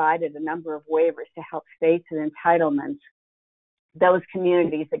already provided a number of waivers to help states and entitlements, those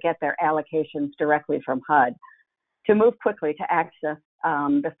communities that get their allocations directly from HUD, to move quickly to access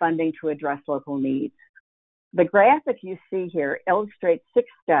the funding to address local needs. The graphic you see here illustrates 6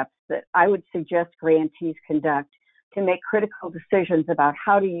 steps that I would suggest grantees conduct to make critical decisions about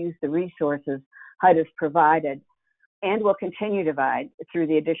how to use the resources HUD has provided and will continue to provide through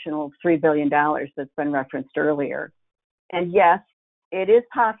the additional $3 billion that's been referenced earlier. And yes, it is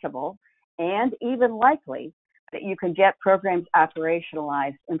possible and even likely that you can get programs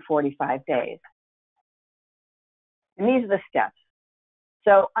operationalized in 45 days. And these are the steps.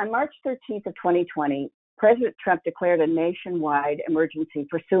 So on March 13th of 2020, President Trump declared a nationwide emergency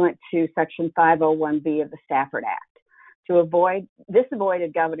pursuant to Section 501B of the Stafford Act. This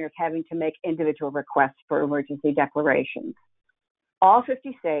avoided governors having to make individual requests for emergency declarations. All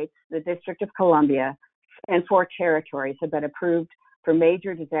 50 states, the District of Columbia, and 4 territories have been approved for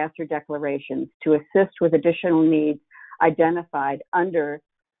major disaster declarations to assist with additional needs identified under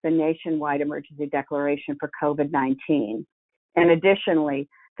the nationwide emergency declaration for COVID-19. And additionally,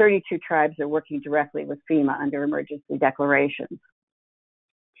 32 tribes are working directly with FEMA under emergency declarations.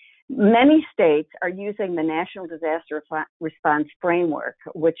 Many states are using the National Disaster Response Framework,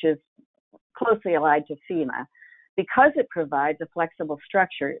 which is closely allied to FEMA, because it provides a flexible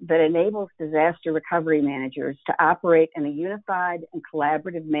structure that enables disaster recovery managers to operate in a unified and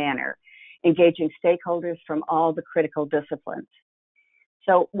collaborative manner, engaging stakeholders from all the critical disciplines.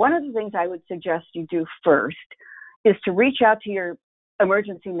 So one of the things I would suggest you do first is to reach out to your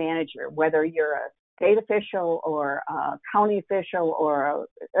emergency manager, whether you're a state official or a county official or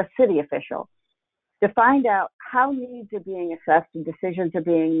a city official, to find out how needs are being assessed and decisions are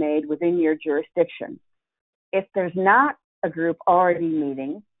being made within your jurisdiction. If there's not a group already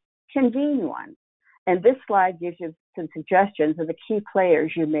meeting, convene one. And this slide gives you some suggestions of the key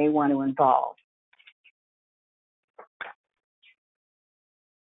players you may want to involve.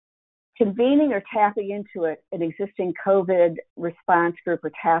 Convening or tapping into an existing COVID response group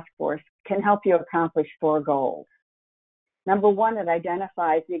or task force can help you accomplish 4 goals. Number 1, it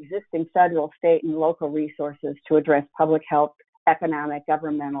identifies the existing federal, state, and local resources to address public health, economic,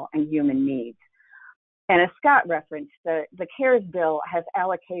 governmental, and human needs. And as Scott referenced, the CARES bill has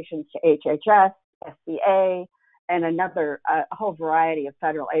allocations to HHS, SBA, and a whole variety of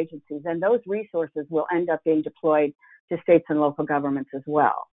federal agencies. And those resources will end up being deployed to states and local governments as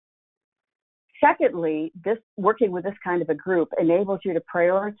well. Secondly, working with this kind of a group enables you to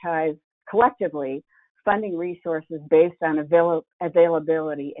prioritize collectively funding resources based on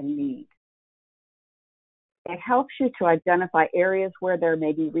availability and need. It helps you to identify areas where there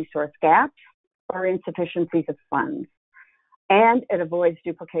may be resource gaps or insufficiencies of funds, and it avoids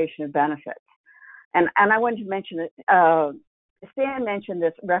duplication of benefits. And I wanted to mention that Stan mentioned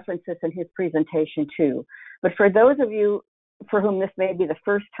this, referenced this in his presentation too, but for those of you for whom this may be the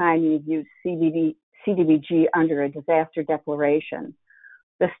first time you've used CDBG under a disaster declaration,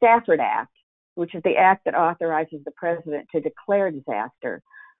 the Stafford Act, which is the act that authorizes the president to declare disaster,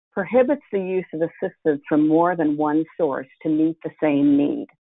 prohibits the use of assistance from more than one source to meet the same need.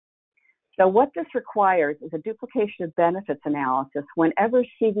 So what this requires is a duplication of benefits analysis whenever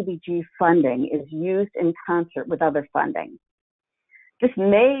CDBG funding is used in concert with other funding. This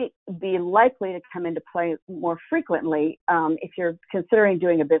may be likely to come into play more frequently if you're considering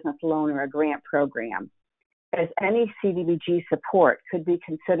doing a business loan or a grant program, as any CDBG support could be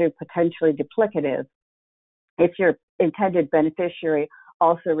considered potentially duplicative if your intended beneficiary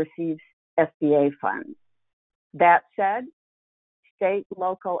also receives SBA funds. That said, state,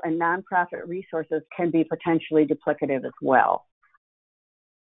 local, and nonprofit resources can be potentially duplicative as well.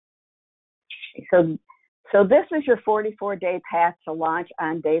 So this is your 44-day path to launch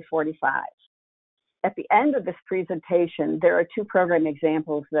on day 45. At the end of this presentation, there are two program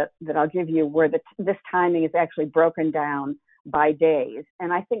examples that I'll give you where this timing is actually broken down by days,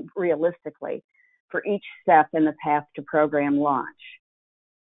 and I think realistically for each step in the path to program launch.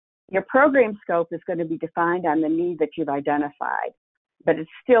 Your program scope is going to be defined on the need that you've identified, but it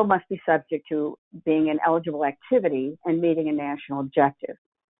still must be subject to being an eligible activity and meeting a national objective.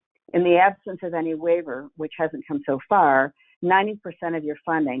 In the absence of any waiver, which hasn't come so far, 90% of your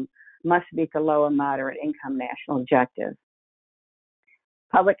funding must meet the low and moderate income national objective.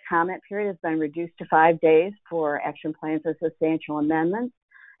 Public comment period has been reduced to 5 days for action plans and substantial amendments,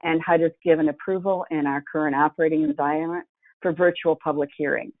 and HUD has given approval in our current operating environment for virtual public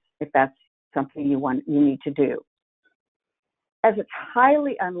hearings, if that's something you need to do. As it's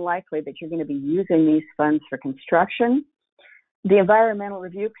highly unlikely that you're going to be using these funds for construction, the environmental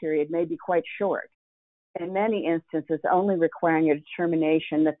review period may be quite short, in many instances only requiring a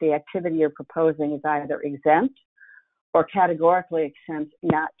determination that the activity you're proposing is either exempt or categorically exempt,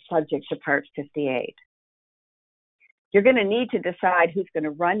 not subject to Part 58. You're going to need to decide who's going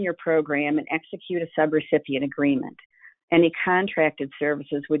to run your program and execute a subrecipient agreement. Any contracted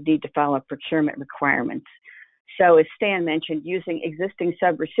services would need to follow procurement requirements. So as Stan mentioned, using existing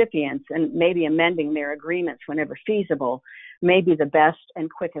subrecipients and maybe amending their agreements whenever feasible may be the best and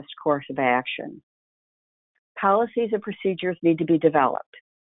quickest course of action. Policies and procedures need to be developed.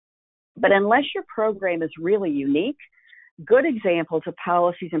 But unless your program is really unique, good examples of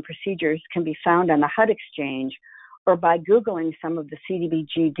policies and procedures can be found on the HUD Exchange or by Googling some of the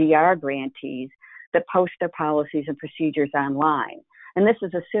CDBG DR grantees that post their policies and procedures online. And this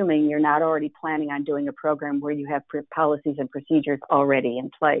is assuming you're not already planning on doing a program where you have policies and procedures already in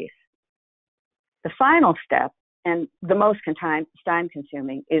place. The final step, and the most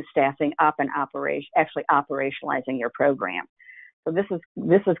time-consuming, is staffing up and actually operationalizing your program. So this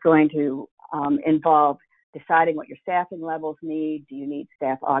is going to involve deciding what your staffing levels need. Do you need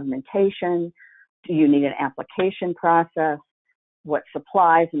staff augmentation? Do you need an application process? What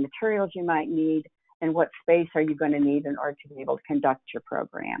supplies and materials you might need? And what space are you going to need in order to be able to conduct your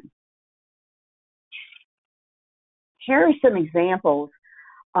program? Here are some examples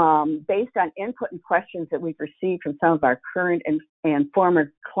based on input and questions that we've received from some of our current and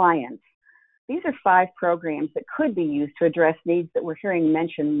former clients. These are 5 programs that could be used to address needs that we're hearing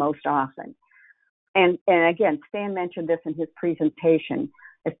mentioned most often. And again, Stan mentioned this in his presentation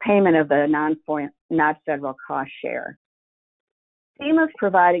as payment of the non-federal cost share. FEMA is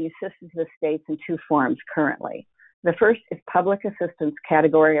providing assistance to the states in 2 forms currently. The first is public assistance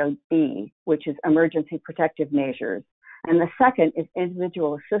category B, which is emergency protective measures. And the second is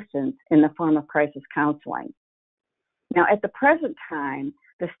individual assistance in the form of crisis counseling. Now, at the present time,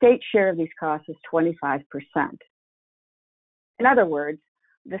 the state share of these costs is 25%. In other words,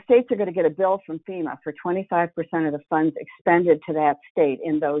 the states are going to get a bill from FEMA for 25% of the funds expended to that state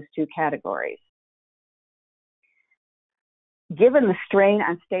in those 2 categories. Given the strain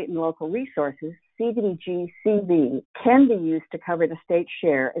on state and local resources, CDBG-CV can be used to cover the state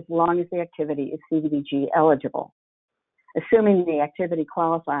share as long as the activity is CDBG eligible, assuming the activity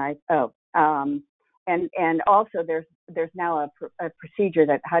qualifies. And also there's now a procedure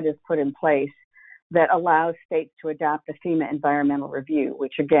that HUD has put in place that allows states to adopt a FEMA environmental review,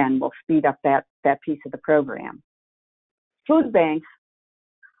 which again will speed up that piece of the program. Food banks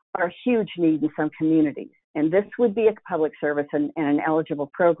are a huge need in some communities, and this would be a public service and an eligible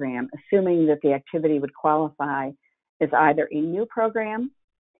program, assuming that the activity would qualify as either a new program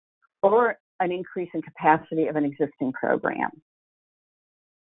or an increase in capacity of an existing program.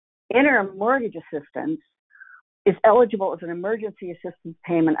 Interim mortgage assistance is eligible as an emergency assistance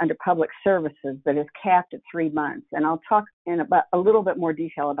payment under public services that is capped at 3 months. And I'll talk in about a little bit more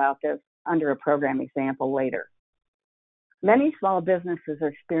detail about this under a program example later. Many small businesses are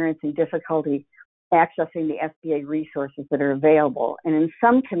experiencing difficulty accessing the SBA resources that are available. And in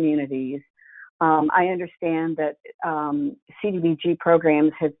some communities, I understand that CDBG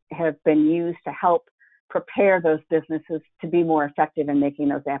programs have been used to help prepare those businesses to be more effective in making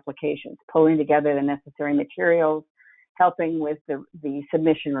those applications, pulling together the necessary materials, helping with the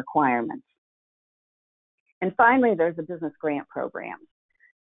submission requirements. And finally, there's the business grant program.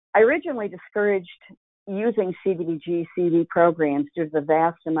 I originally discouraged using CDBG-CV programs due to the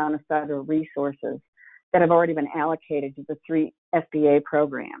vast amount of federal resources that have already been allocated to the 3 SBA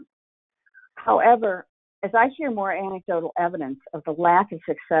programs. However, as I hear more anecdotal evidence of the lack of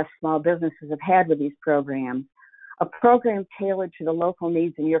success small businesses have had with these programs, A program tailored to the local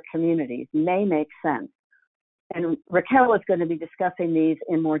needs in your communities may make sense. And Raquel is going to be discussing these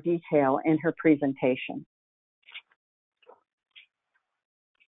in more detail in her presentation.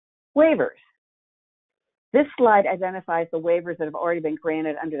 Waivers. This slide identifies the waivers that have already been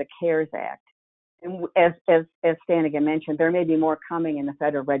granted under the CARES Act. And as Stan again mentioned, there may be more coming in the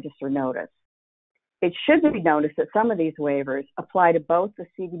Federal Register notice. It should be noticed that some of these waivers apply to both the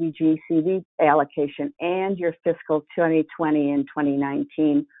CDBG CV allocation and your fiscal 2020 and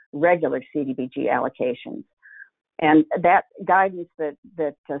 2019 regular CDBG allocations. And that guidance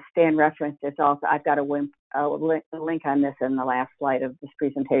that Stan referenced is also, I've got a link on this in the last slide of this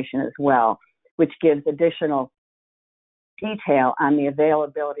presentation as well, which gives additional detail on the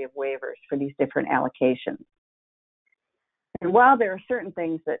availability of waivers for these different allocations. And while there are certain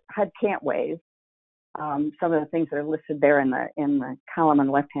things that HUD can't waive, some of the things that are listed there in the column on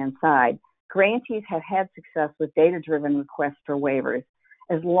the left-hand side, grantees have had success with data-driven requests for waivers,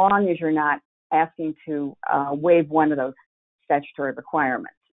 as long as you're not asking to waive one of those statutory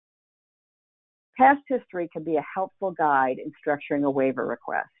requirements. Past history can be a helpful guide in structuring a waiver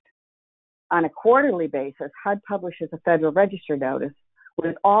request. On a quarterly basis, HUD publishes a Federal Register notice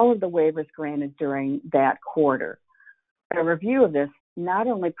with all of the waivers granted during that quarter. A review of this not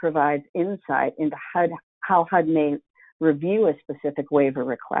only provides insight into how HUD may review a specific waiver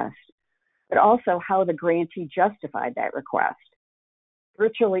request, but also how the grantee justified that request.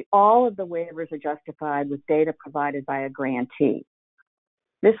 Virtually all of the waivers are justified with data provided by a grantee.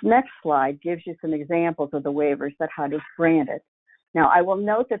 This next slide gives you some examples of the waivers that HUD has granted. Now, I will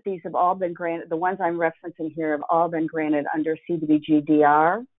note that these have all been granted, the ones I'm referencing here have all been granted under CDBG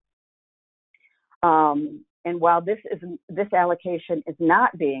DR. And while this allocation is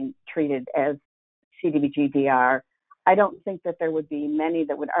not being treated as CDBG DR, I don't think that there would be many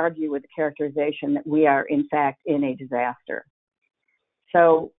that would argue with the characterization that we are, in fact, in a disaster.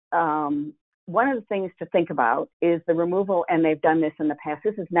 So one of the things to think about is the removal, and they've done this in the past,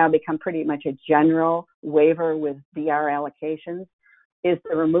 this has now become pretty much a general waiver with DR allocations, is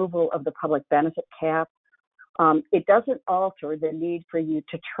the removal of the public benefit cap. It doesn't alter the need for you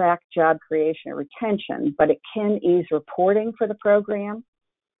to track job creation or retention, but it can ease reporting for the program.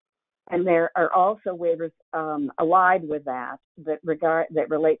 And there are also waivers allied with that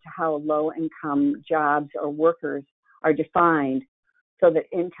relate to how low-income jobs or workers are defined, so that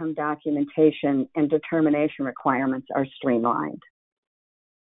income documentation and determination requirements are streamlined.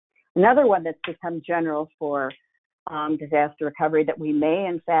 Another one that's become general for disaster recovery that we may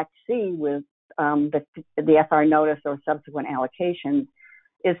in fact see with the FR notice or subsequent allocations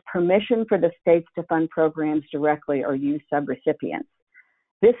is permission for the states to fund programs directly or use subrecipients.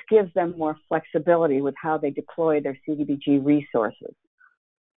 This gives them more flexibility with how they deploy their CDBG resources.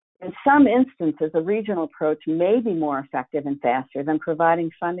 In some instances, a regional approach may be more effective and faster than providing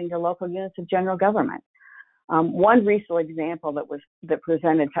funding to local units of general government. One recent example that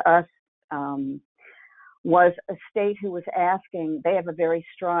presented to us was a state who was asking, they have a very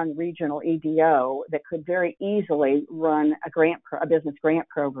strong regional EDO that could very easily run a business grant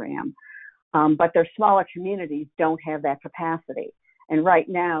program, but their smaller communities don't have that capacity. And right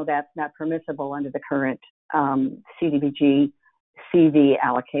now, that's not permissible under the current CDBG CV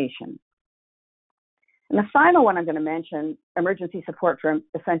allocation. And the final one I'm going to mention, emergency support for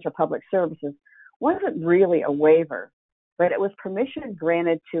essential public services, wasn't really a waiver, but it was permission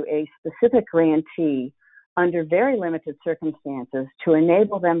granted to a specific grantee under very limited circumstances to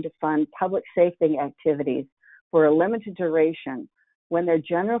enable them to fund public safety activities for a limited duration when their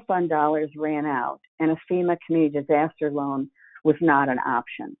general fund dollars ran out and a FEMA community disaster loan was not an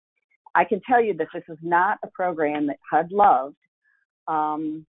option. I can tell you that this is not a program that HUD loved,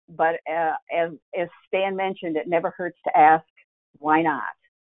 but as Stan mentioned, it never hurts to ask, why not?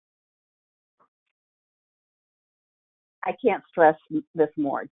 I can't stress this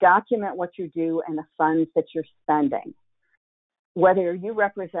more. Document what you do and the funds that you're spending. Whether you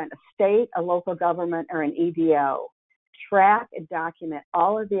represent a state, a local government, or an EDO, track and document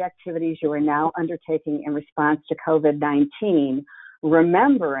all of the activities you are now undertaking in response to COVID-19,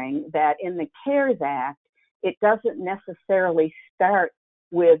 remembering that in the CARES Act, it doesn't necessarily start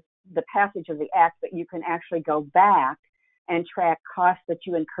with the passage of the act, but you can actually go back and track costs that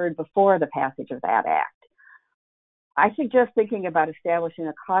you incurred before the passage of that act. I suggest thinking about establishing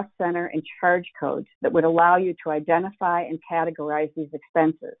a cost center and charge codes that would allow you to identify and categorize these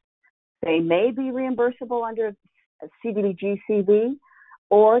expenses. They may be reimbursable under CDBG CV,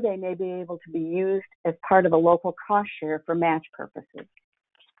 or they may be able to be used as part of a local cost share for match purposes.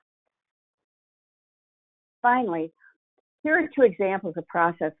 Finally, Here are two examples of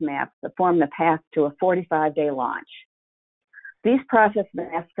process maps that form the path to a 45-day launch. These process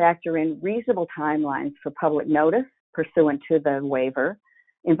maps factor in reasonable timelines for public notice pursuant to the waiver,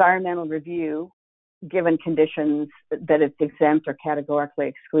 environmental review, given conditions that it's exempt or categorically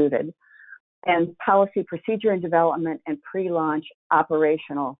excluded, and policy procedure and development and pre-launch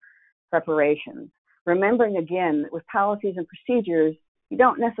operational preparations. Remembering again that with policies and procedures, you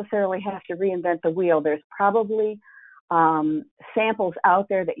don't necessarily have to reinvent the wheel. There's probably samples out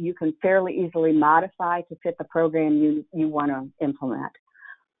there that you can fairly easily modify to fit the program you want to implement.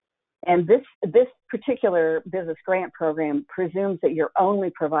 And this particular business grant program presumes that you're only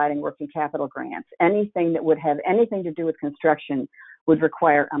providing working capital grants. Anything that would have anything to do with construction would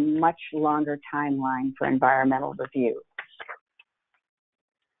require a much longer timeline for environmental review.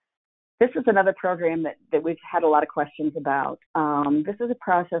 This is another program that we've had a lot of questions about. This is a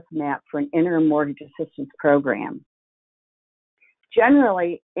process map for an interim mortgage assistance program.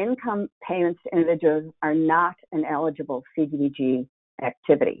 Generally, income payments to individuals are not an eligible CDBG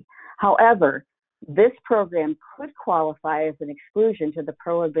activity. However, this program could qualify as an exclusion to the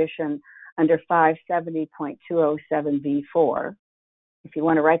prohibition under 570.207B4. If you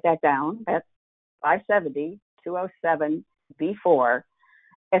want to write that down, that's 570.207B4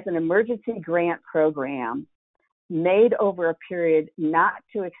 as an emergency grant program made over a period not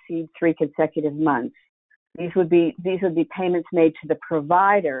to exceed 3 consecutive months. These would be payments made to the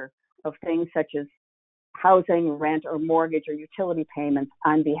provider of things such as housing, rent, or mortgage or utility payments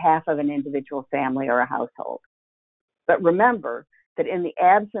on behalf of an individual family or a household. But remember that in the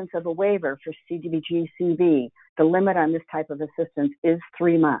absence of a waiver for CDBG-CV, the limit on this type of assistance is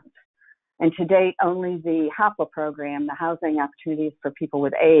 3 months. And to date, only the HOPWA program, the Housing Opportunities for People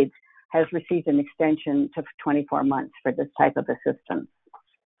with AIDS, has received an extension to 24 months for this type of assistance.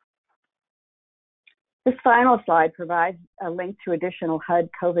 This final slide provides a link to additional HUD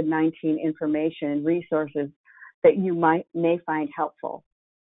COVID-19 information and resources that you may find helpful.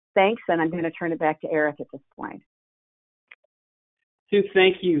 Thanks, and I'm going to turn it back to Eric at this point. Sue,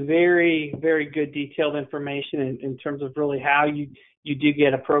 thank you. Very, very good detailed information in terms of really how you do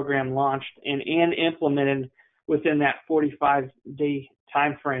get a program launched and implemented within that 45-day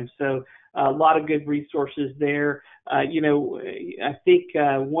time frame. So a lot of good resources there. I think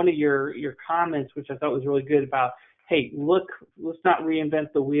one of your comments, which I thought was really good about, hey, look, let's not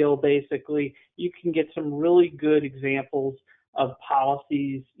reinvent the wheel, basically. You can get some really good examples of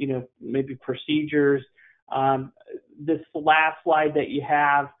policies, maybe procedures. This last slide that you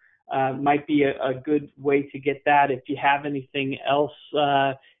have might be a good way to get that. If you have anything else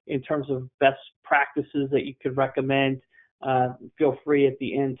in terms of best practices that you could recommend, feel free at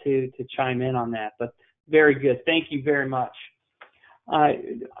the end to chime in on that. But very good. Thank you very much.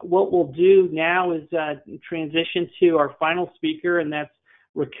 What we'll do now is transition to our final speaker, and that's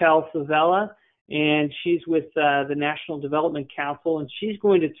Raquel Favela, and she's with the National Development Council, and she's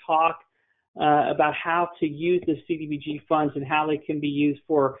going to talk about how to use the CDBG funds and how they can be used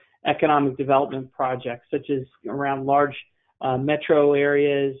for economic development projects, such as around large metro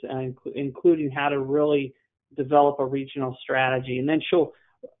areas, including how to really develop a regional strategy. And then she'll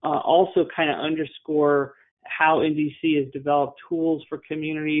also kind of underscore how NDC has developed tools for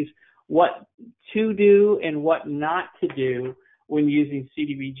communities, what to do and what not to do when using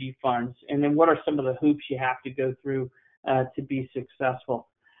CDBG funds, and then what are some of the hoops you have to go through to be successful.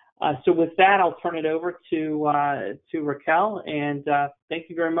 So with that, I'll turn it over to Raquel, and thank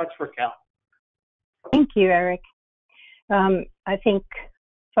you very much, Raquel. Thank you, Eric. I think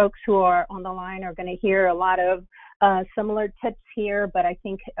folks who are on the line are going to hear a lot of similar tips here, but I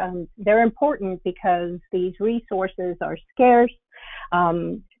think they're important because these resources are scarce.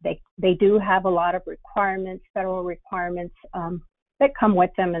 They do have a lot of requirements, federal requirements that come with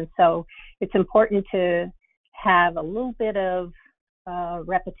them, and so it's important to have a little bit of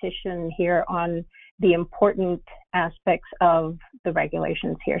repetition here on the important aspects of the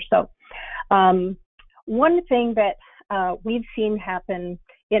regulations here. So one thing that we've seen happen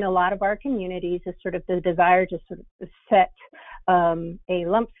in a lot of our communities is sort of the desire to sort of set a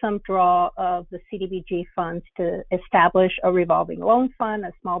lump sum draw of the CDBG funds to establish a revolving loan fund,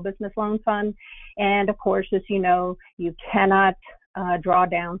 a small business loan fund. And of course, as you know, you cannot draw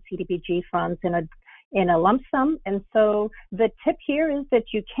down CDBG funds in a lump sum. And so the tip here is that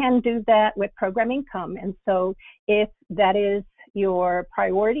you can do that with program income. And so if that is your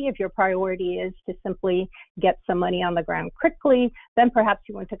priority, if your priority is to simply get some money on the ground quickly, then perhaps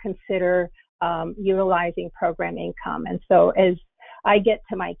you want to consider utilizing program income. And so as I get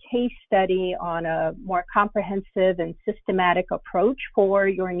to my case study on a more comprehensive and systematic approach for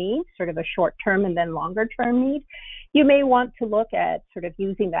your needs, sort of a short-term and then longer-term need, you may want to look at sort of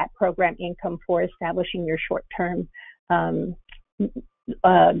using that program income for establishing your short-term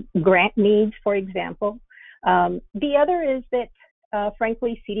grant needs, for example. The other is that,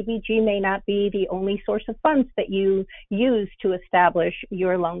 frankly, CDBG may not be the only source of funds that you use to establish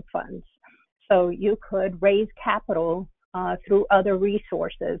your loan funds. So you could raise capital through other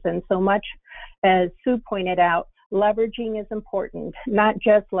resources. And so much as Sue pointed out, leveraging is important, not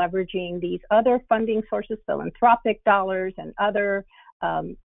just leveraging these other funding sources, philanthropic dollars and other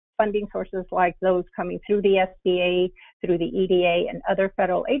funding sources like those coming through the SBA, through the EDA and other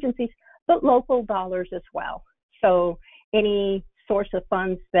federal agencies, but local dollars as well. So any source of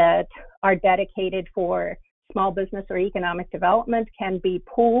funds that are dedicated for small business or economic development can be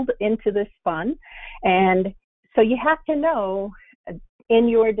pooled into this fund. And so you have to know in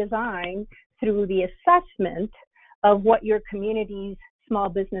your design through the assessment of what your community's small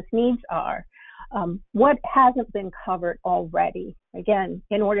business needs are, what hasn't been covered already. Again,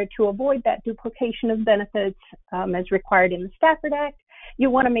 in order to avoid that duplication of benefits as required in the Stafford Act, you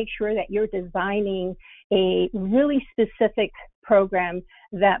want to make sure that you're designing a really specific program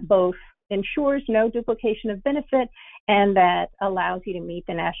that both ensures no duplication of benefit and that allows you to meet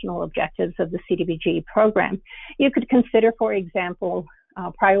the national objectives of the CDBG program. You could consider, for example,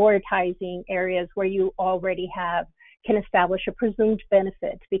 prioritizing areas where you already can establish a presumed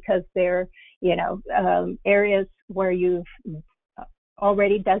benefit because they're, areas where you've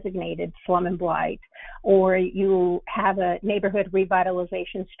already designated slum and blight, or you have a neighborhood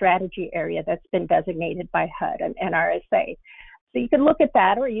revitalization strategy area that's been designated by HUD and NRSA. So you could look at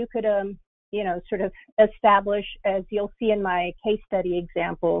that, or you could, sort of establish, as you'll see in my case study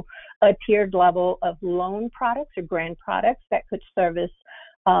example, a tiered level of loan products or grant products that could service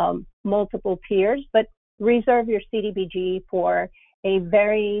multiple tiers, but reserve your CDBG for a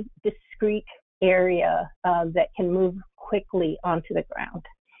very discrete area that can move quickly onto the ground.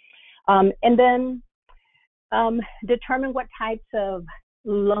 And then determine what types of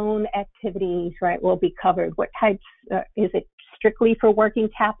loan activities, will be covered. What types, is it strictly for working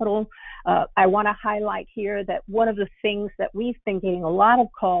capital? I want to highlight here that one of the things that we've been getting a lot of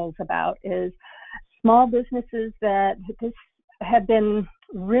calls about is small businesses that have been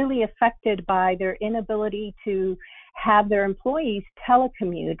really affected by their inability to have their employees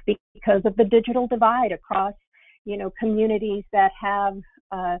telecommute because of the digital divide across, communities that have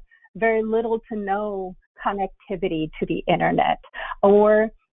very little to no connectivity to the internet,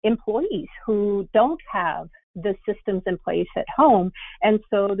 or employees who don't have the systems in place at home. And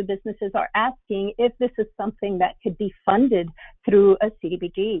so the businesses are asking if this is something that could be funded through a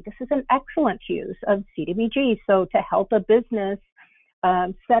CDBG. This is an excellent use of CDBG. So to help a business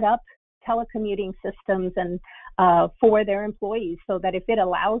set up telecommuting systems and for their employees, so that if it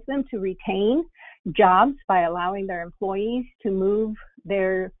allows them to retain jobs by allowing their employees to move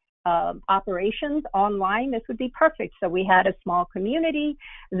their operations online, this would be perfect. So we had a small community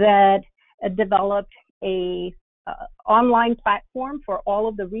that developed a online platform for all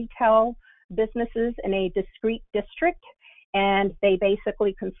of the retail businesses in a discrete district, and they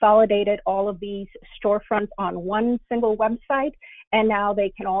basically consolidated all of these storefronts on one single website, and now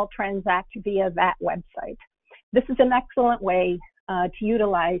they can all transact via that website. This is an excellent way to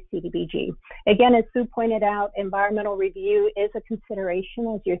utilize CDBG. Again, as Sue pointed out, environmental review is a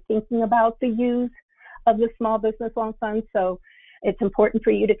consideration as you're thinking about the use of the small business loan fund. So it's important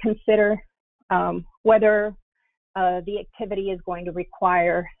for you to consider whether the activity is going to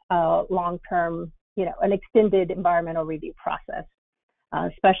require long-term, an extended environmental review process,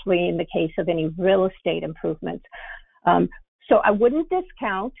 especially in the case of any real estate improvements. So I wouldn't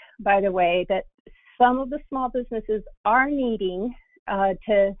discount, by the way, that some of the small businesses are needing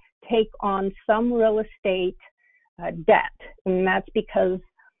to take on some real estate debt, and that's because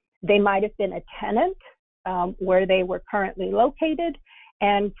they might have been a tenant where they were currently located,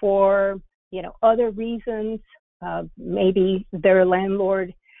 and for other reasons, maybe their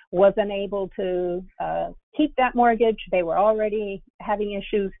landlord was unable to keep that mortgage. They were already having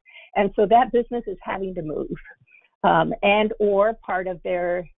issues, and so that business is having to move. And or part of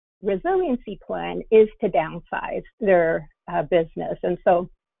their resiliency plan is to downsize their business. And so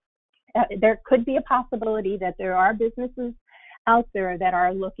there could be a possibility that there are businesses out there that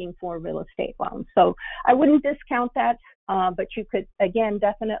are looking for real estate loans. So I wouldn't discount that, but you could, again,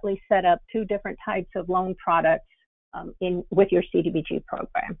 definitely set up two different types of loan products with your CDBG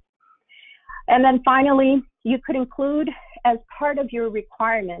program. And then finally, you could include as part of your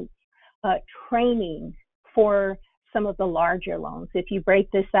requirements training for some of the larger loans. If you break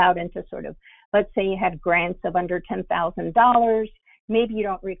this out into sort of, let's say you had grants of under $10,000, maybe you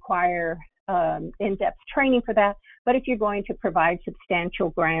don't require in-depth training for that, but if you're going to provide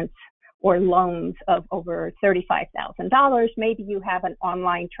substantial grants or loans of over $35,000, maybe you have an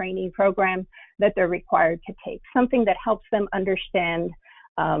online training program that they're required to take, something that helps them understand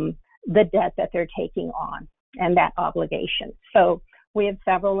the debt that they're taking on and that obligation. So we have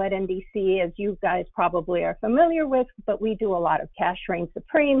several at NDC, as you guys probably are familiar with, but we do a lot of Cash Reign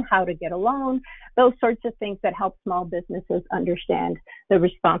Supreme, how to get a loan, those sorts of things that help small businesses understand the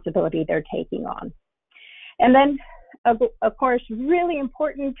responsibility they're taking on. And then, of course, really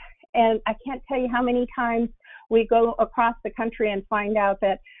important, and I can't tell you how many times we go across the country and find out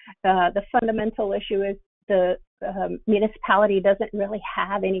that the fundamental issue is the municipality doesn't really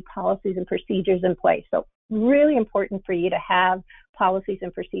have any policies and procedures in place. So really important for you to have policies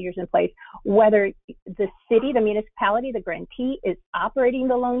and procedures in place, whether the city, the municipality, the grantee is operating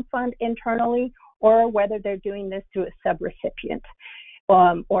the loan fund internally, or whether they're doing this through a subrecipient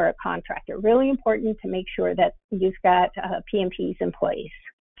or a contractor. Really important to make sure that you've got PMPs in place.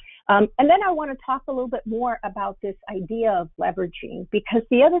 And then I want to talk a little bit more about this idea of leveraging, because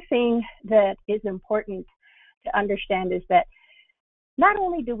the other thing that is important to understand is that not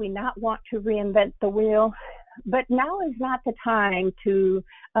only do we not want to reinvent the wheel, but now is not the time to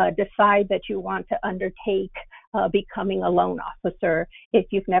decide that you want to undertake becoming a loan officer if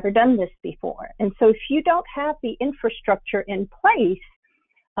you've never done this before. And so if you don't have the infrastructure in place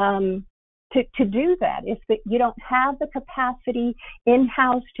to do that, if you don't have the capacity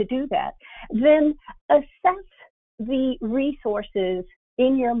in-house to do that, then assess the resources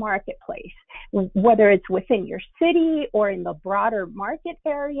in your marketplace, whether it's within your city or in the broader market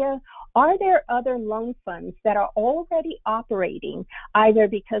area. Are there other loan funds that are already operating, either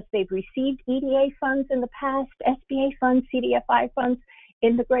because they've received EDA funds in the past, SBA funds, CDFI funds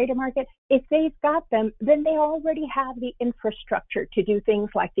in the greater market? If they've got them, then they already have the infrastructure to do things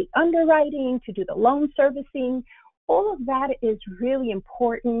like the underwriting, to do the loan servicing. All of that is really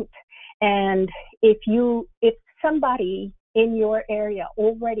important. And if somebody in your area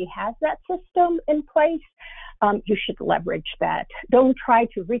already has that system in place, you should leverage that. Don't try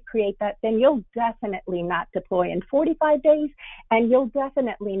to recreate that. Then you'll definitely not deploy in 45 days, and you'll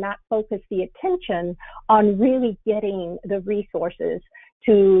definitely not focus the attention on really getting the resources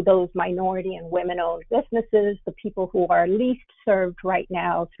to those minority and women-owned businesses, the people who are least served right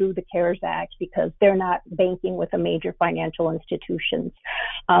now through the CARES Act because they're not banking with the major financial institutions.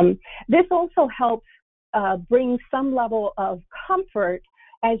 This also helps bring some level of comfort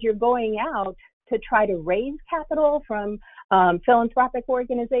as you're going out to try to raise capital from philanthropic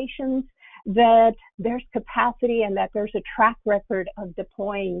organizations, that there's capacity and that there's a track record of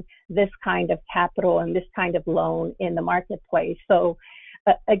deploying this kind of capital and this kind of loan in the marketplace. So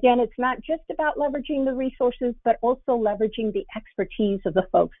again, it's not just about leveraging the resources, but also leveraging the expertise of the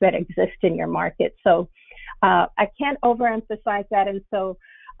folks that exist in your market. So I can't overemphasize that. And so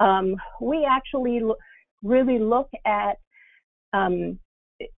we actually really look at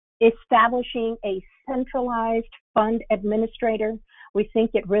establishing a centralized fund administrator. We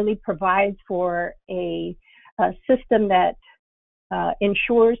think it really provides for a system that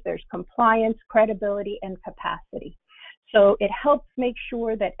ensures there's compliance, credibility, and capacity. So it helps make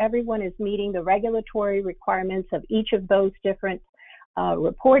sure that everyone is meeting the regulatory requirements of each of those different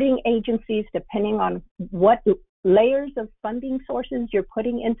reporting agencies, depending on what layers of funding sources you're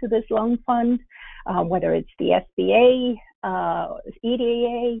putting into this loan fund, whether it's the SBA,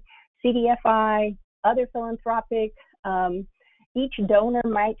 EDA, CDFI, other philanthropic. Each donor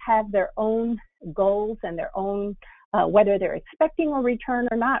might have their own goals and their own, whether they're expecting a return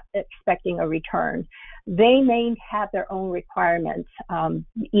or not expecting a return. They may have their own requirements,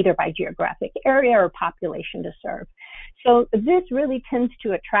 either by geographic area or population to serve. So this really tends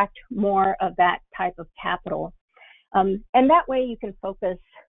to attract more of that type of capital. And that way you can focus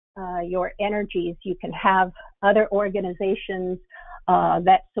your energies. You can have other organizations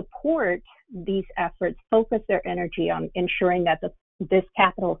that support these efforts focus their energy on ensuring that this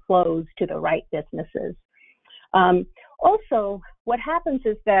capital flows to the right businesses. Also, what happens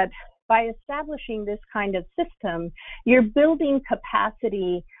is that by establishing this kind of system, you're building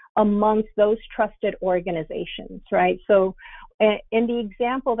capacity amongst those trusted organizations, right? So in the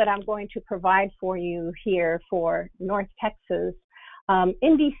example that I'm going to provide for you here for North Texas,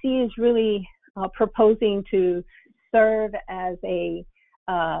 NDC is really proposing to serve as a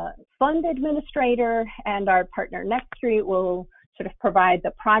fund administrator, and our partner NextStreet will sort of provide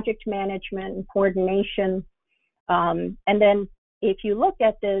the project management and coordination. And then if you look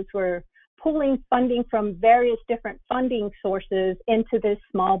at this, we're pulling funding from various different funding sources into this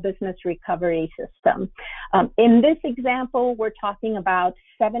small business recovery system. In this example, we're talking about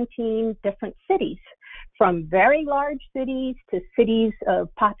 17 different cities, from very large cities to cities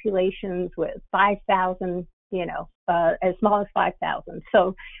of populations with 5,000, as small as 5,000.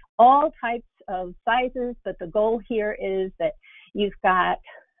 So all types of sizes, but the goal here is that you've got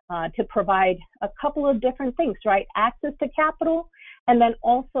to provide a couple of different things, right? Access to capital, and then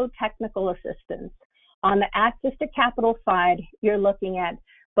also technical assistance. On the access to capital side, you're looking at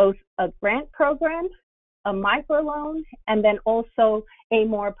both a grant program, a microloan, and then also a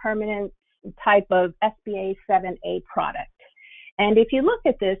more permanent type of SBA 7A product. And if you look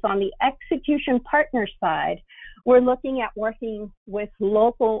at this on the execution partner side, we're looking at working with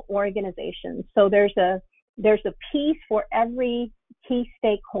local organizations. So there's a piece for every key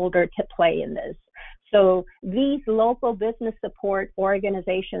stakeholder to play in this. So these local business support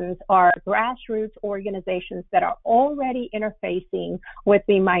organizations are grassroots organizations that are already interfacing with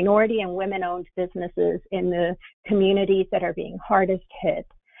the minority and women-owned businesses in the communities that are being hardest hit.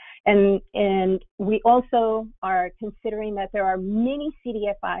 And we also are considering that there are many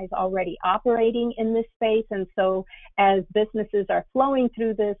CDFIs already operating in this space. And so as businesses are flowing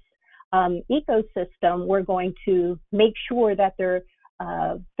through this ecosystem, we're going to make sure that their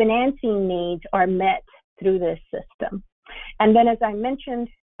financing needs are met through this system. And then, as I mentioned,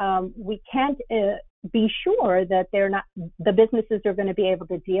 we can't be sure that the businesses are going to be able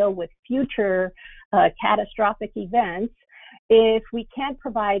to deal with future catastrophic events if we can't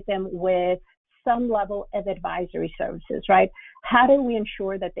provide them with some level of advisory services, right? How do we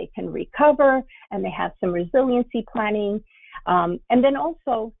ensure that they can recover and they have some resiliency planning? And then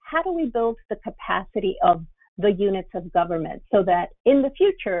also, how do we build the capacity of the units of government so that in the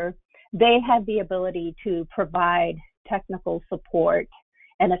future, they have the ability to provide technical support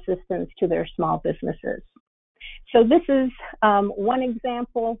and assistance to their small businesses. So this is one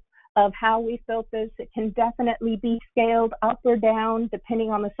example of how we built this. It can definitely be scaled up or down depending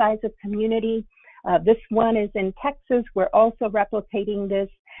on the size of community. This one is in Texas. We're also replicating this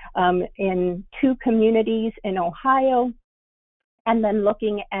in 2 communities in Ohio, and then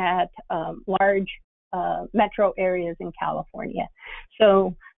looking at large metro areas in California.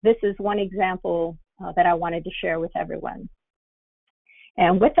 So this is one example that I wanted to share with everyone.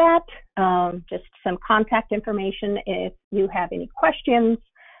 And with that, just some contact information. If you have any questions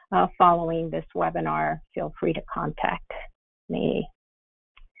following this webinar, feel free to contact me.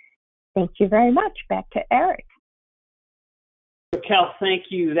 Thank you very much. Back to Eric. Cal, thank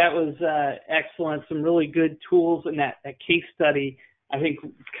you. That was excellent. Some really good tools in that case study. I think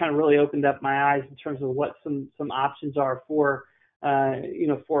kind of really opened up my eyes in terms of what some options are for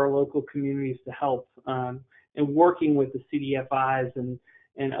for our local communities to help and working with the CDFIs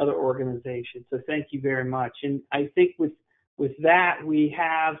and other organizations. So thank you very much. And I think with that, we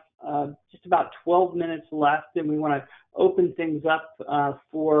have just about 12 minutes left, and we want to open things up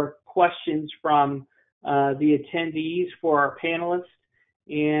for questions from the attendees for our panelists.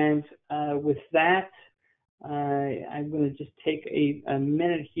 And with that, I'm going to just take a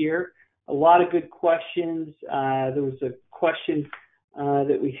minute here. A lot of good questions. There was a question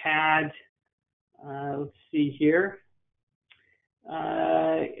that we had. Let's see here.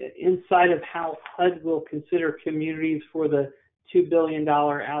 Inside of how HUD will consider communities for the $2 billion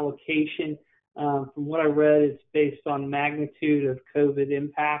allocation. From what I read, it's based on magnitude of COVID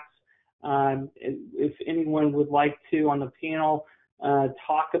impacts. If anyone would like to, on the panel,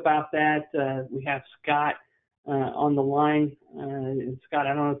 talk about that, we have Scott on the line. And Scott,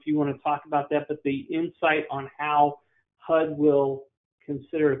 I don't know if you want to talk about that, but the insight on how HUD will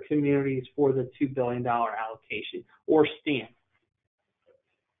consider communities for the $2 billion allocation, or Stan.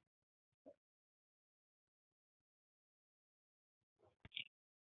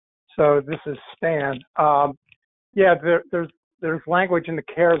 So this is Stan. Yeah, there's language in the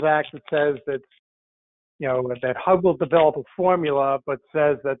CARES Act that says that, that HUD will develop a formula, but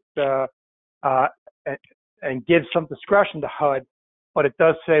says that and gives some discretion to HUD, but it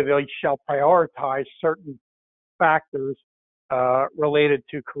does say they shall prioritize certain factors related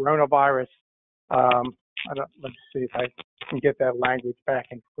to coronavirus. Let's see if I can get that language back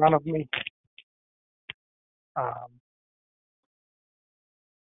in front of me.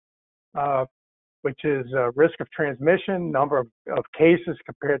 Which is risk of transmission, number of cases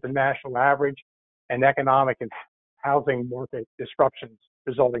compared to national average, and economic and housing market disruptions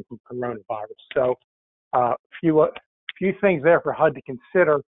resulting from coronavirus. So a few things there for HUD to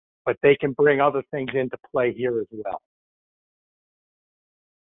consider, but they can bring other things into play here as well.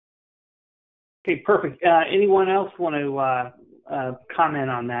 Okay, perfect. Anyone else want to comment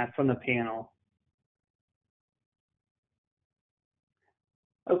on that from the panel?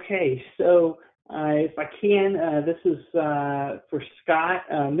 Okay, so if I can, this is for Scott.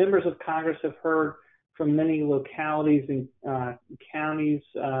 Members of Congress have heard from many localities and counties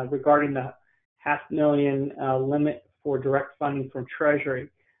regarding the $500,000 limit for direct funding from Treasury.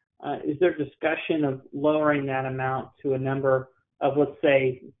 Is there discussion of lowering that amount to a number of, let's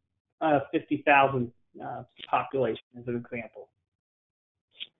say, 50,000 population as an example?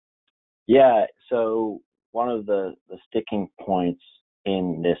 Yeah, so one of the sticking points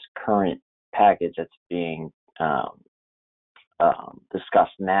in this current package that's being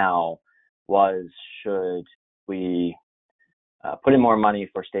discussed now was, should we put in more money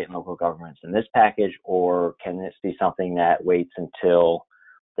for state and local governments in this package, or can this be something that waits until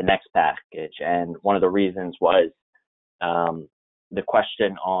the next package? And one of the reasons was the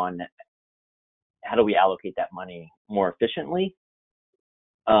question on how do we allocate that money more efficiently?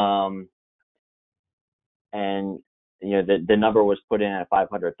 And you know, the number was put in at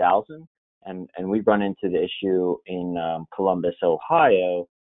 500,000, and we run into the issue in Columbus, Ohio,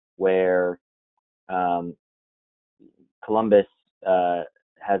 where Columbus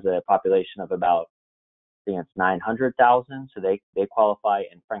has a population of about, I think it's 900,000, so they qualify,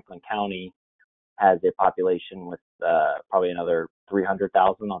 and Franklin County has a population with probably another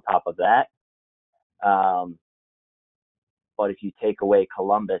 300,000 on top of that. But if you take away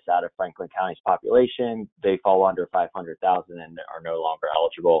Columbus out of Franklin County's population, they fall under 500,000 and are no longer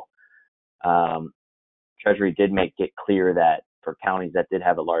eligible. Treasury did make it clear that for counties that did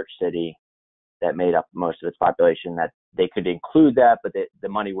have a large city that made up most of its population, that they could include that, but the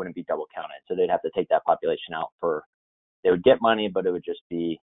money wouldn't be double counted. So they'd have to take that population out they would get money, but it would just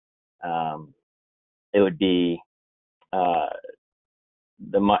be, the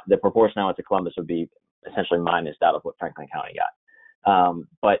proportionality to Columbus would be essentially minused out of what Franklin County got.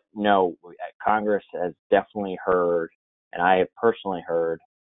 But no, Congress has definitely heard, and I have personally heard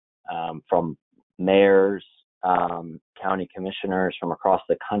from mayors, county commissioners from across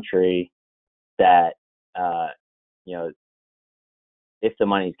the country that, you know, if the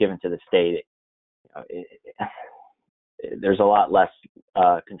money is given to the state, there's a lot less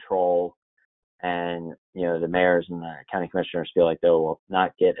control, and you know, the mayors and the county commissioners feel like they will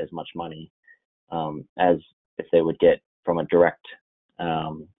not get as much money as if they would get from a direct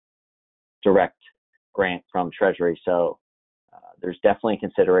grant from Treasury. So there's definitely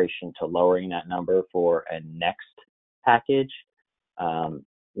consideration to lowering that number for a next package.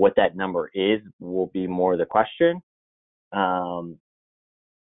 What that number is will be more the question.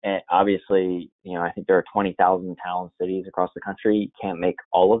 And obviously, you know, I think there are 20,000 town cities across the country. You can't make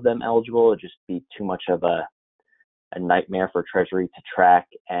all of them eligible. It'd just be too much of a nightmare for Treasury to track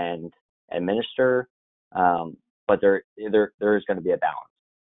and administer. But there is going to be a balance.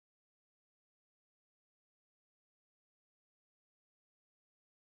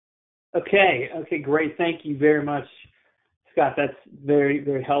 Okay, great. Thank you very much, Scott. That's very,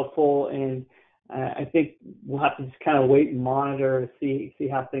 very helpful. And I think we'll have to just kind of wait and monitor to see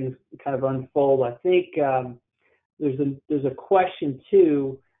how things kind of unfold. I think there's a question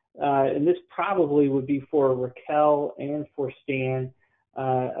too, and this probably would be for Raquel and for Stan,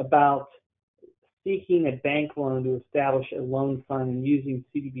 about seeking a bank loan to establish a loan fund and using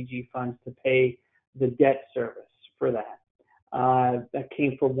CDBG funds to pay the debt service for that. That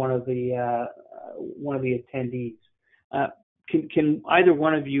came from one of the attendees. Can either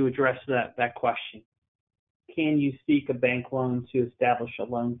one of you address that question? Can you seek a bank loan to establish a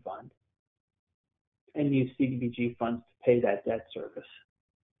loan fund and use CDBG funds to pay that debt service?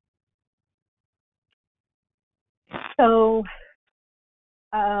 So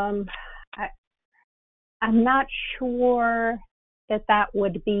I'm not sure that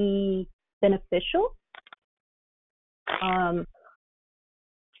would be beneficial.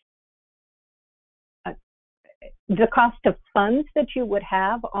 The cost of funds that you would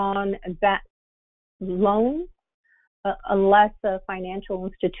have on that loan, unless a financial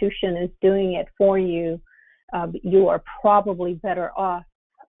institution is doing it for you, you are probably better off,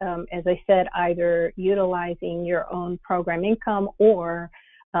 as I said, either utilizing your own program income or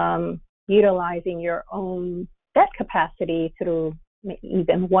utilizing your own debt capacity through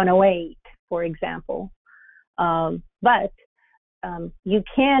even 108, for example. But you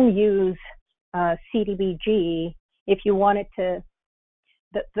can use CDBG if you wanted to.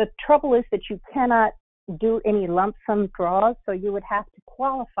 The trouble is that you cannot do any lump sum draws, so you would have to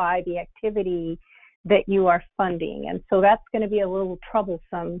qualify the activity that you are funding, and so that's going to be a little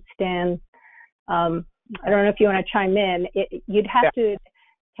troublesome. Stan, I don't know if you want to chime in. You'd have to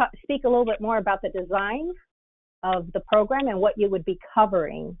speak a little bit more about the design of the program and what you would be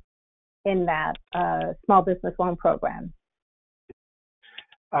covering in that small business loan program?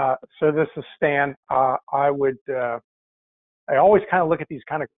 So this is Stan. I always kind of look at these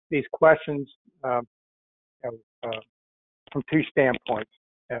questions from two standpoints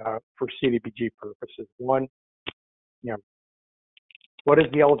for CDBG purposes. One, what is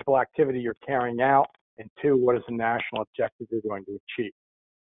the eligible activity you're carrying out? And two, what is the national objective you're going to achieve?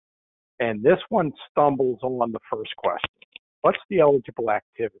 And this one stumbles on the first question. What's the eligible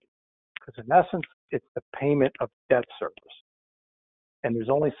activity? Because in essence, it's the payment of debt service. And there's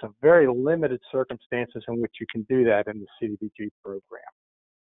only some very limited circumstances in which you can do that in the CDBG program.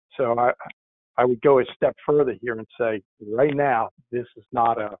 So I would go a step further here and say, right now, this is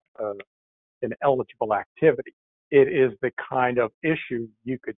not an eligible activity. It is the kind of issue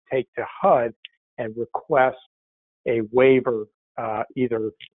you could take to HUD and request a waiver,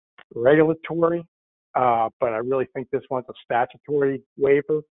 either regulatory, but I really think this one's a statutory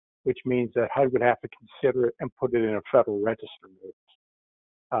waiver, which means that HUD would have to consider it and put it in a Federal Register notice.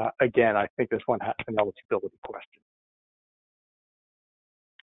 Again, I think this one has an eligibility question.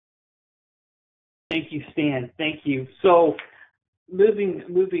 Thank you, Stan. Thank you. So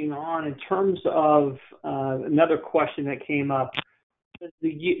moving on, in terms of another question that came up,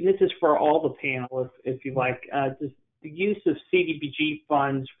 this is for all the panel, if you like, just the use of CDBG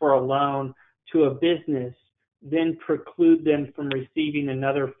funds for a loan to a business then preclude them from receiving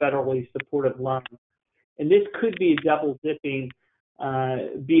another federally supported loan. And this could be double dipping,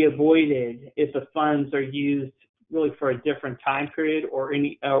 be avoided if the funds are used really for a different time period or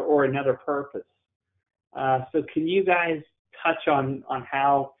another purpose. So can you guys touch on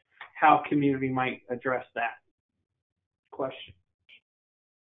how community might address that question?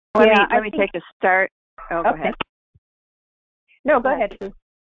 Let me take a start. Oh, okay. Go ahead. No, go ahead, Sue.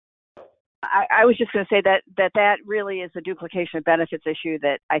 I was just going to say that really is a duplication of benefits issue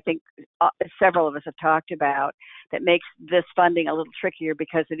that I think several of us have talked about, that makes this funding a little trickier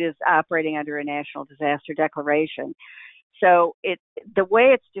because it is operating under a national disaster declaration. So the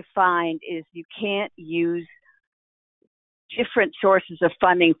way it's defined is you can't use different sources of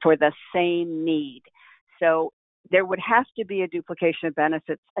funding for the same need. So there would have to be a duplication of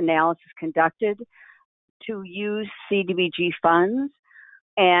benefits analysis conducted to use CDBG funds.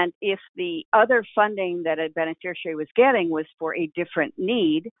 And if the other funding that a beneficiary was getting was for a different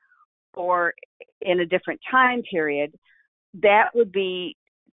need or in a different time period, that would be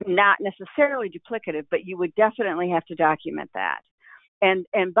not necessarily duplicative, but you would definitely have to document that. And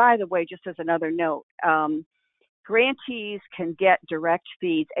by the way, just as another note, grantees can get direct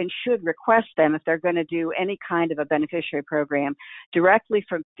feeds and should request them if they're going to do any kind of a beneficiary program directly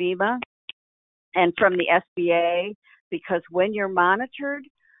from FEMA and from the SBA, because when you're monitored,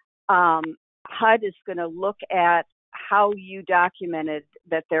 HUD is going to look at how you documented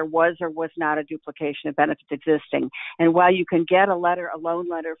that there was or was not a duplication of benefits existing. And while you can get a loan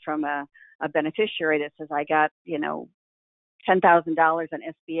letter from a beneficiary that says, I got, $10,000 in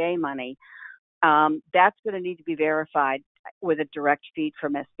SBA money, that's going to need to be verified with a direct feed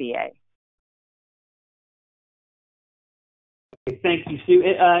from SBA. Thank you, Sue.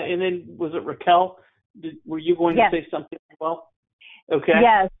 And then was it Raquel? Were you going to say something as well? Okay.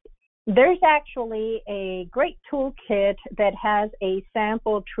 Yes. There's actually a great toolkit that has a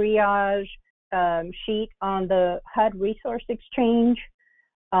sample triage sheet on the HUD Resource Exchange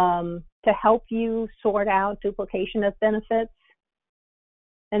to help you sort out duplication of benefits.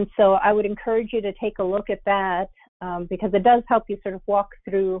 And so I would encourage you to take a look at that because it does help you sort of walk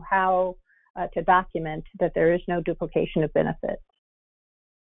through how to document that there is no duplication of benefits.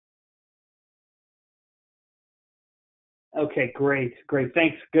 Okay, great.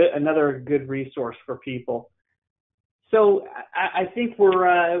 Thanks. Good. Another good resource for people. So I think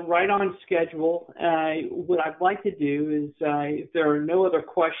we're right on schedule. What I'd like to do is, if there are no other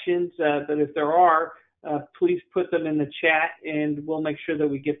questions, but if there are, please put them in the chat and we'll make sure that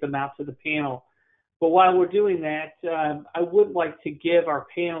we get them out to the panel. But while we're doing that, I would like to give our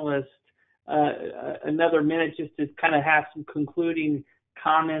panelists another minute just to kind of have some concluding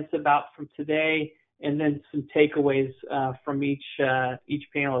comments from today, and then some takeaways from each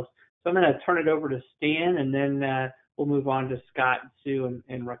panelist. So I'm going to turn it over to Stan, and then we'll move on to Scott, Sue,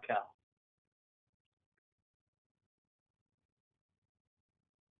 and Raquel.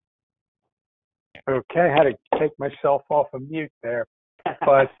 Okay, I had to take myself off of mute there.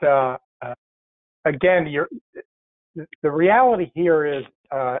 But again, the reality here is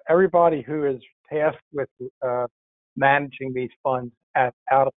everybody who is tasked with managing these funds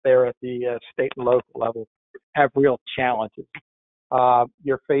out there at the state and local level have real challenges.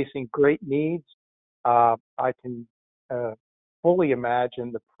 You're facing great needs, I can fully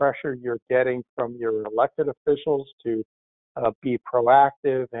imagine the pressure you're getting from your elected officials to be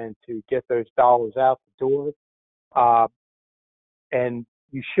proactive and to get those dollars out the door. And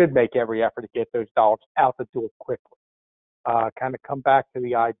you should make every effort to get those dollars out the door quickly. Kind of come back to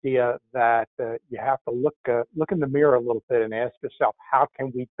the idea that you have to look in the mirror a little bit and ask yourself, how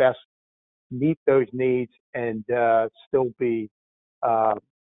can we best meet those needs and still be,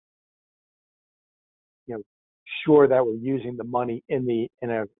 sure that we're using the money in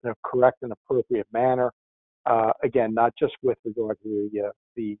a correct and appropriate manner. Again, not just with regard to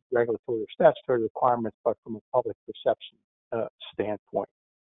the regulatory or statutory requirements, but from a public perception standpoint.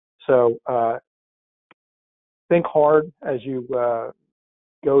 So think hard as you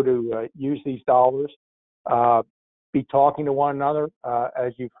go to use these dollars. Be talking to one another,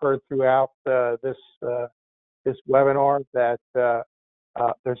 as you've heard throughout this webinar, that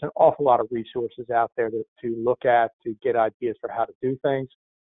there's an awful lot of resources out there to look at to get ideas for how to do things.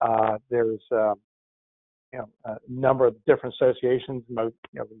 There's a number of different associations,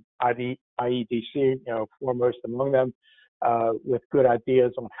 IEDC, foremost among them, with good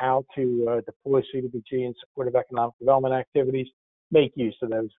ideas on how to deploy CDBG in support of economic development activities. Make use of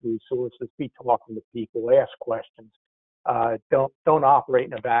those resources. Be talking to people. Ask questions. Don't operate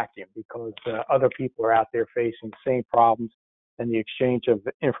in a vacuum, because other people are out there facing the same problems, and the exchange of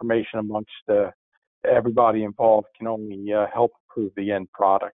information amongst everybody involved can only help improve the end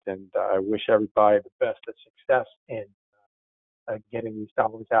product. And I wish everybody the best of success in getting these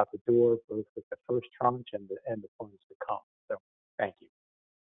dollars out the door, both with the first tranche and the funds to come. So thank you.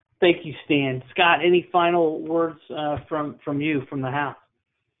 Thank you, Stan. Scott, any final words from you, from the House?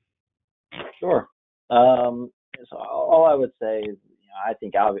 Sure. So all I would say is, I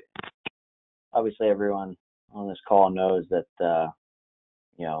think obviously everyone on this call knows that,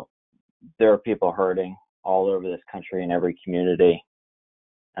 there are people hurting all over this country in every community.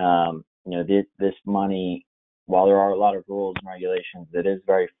 This money, while there are a lot of rules and regulations, it is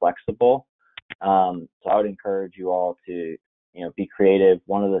very flexible. So I would encourage you all to, be creative.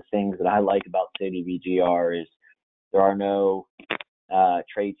 One of the things that I like about CDBG is there are no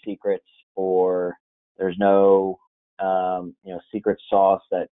trade secrets, or there's no, secret sauce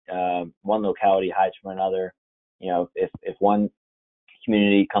that one locality hides from another. If one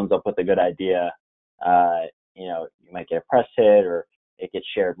community comes up with a good idea, you might get a press hit, or it gets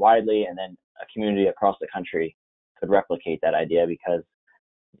shared widely, and then a community across the country could replicate that idea, because,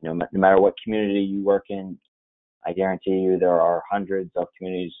 no matter what community you work in, I guarantee you there are hundreds of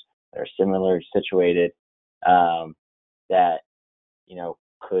communities that are similarly situated that,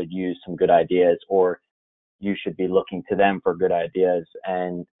 could use some good ideas, or you should be looking to them for good ideas.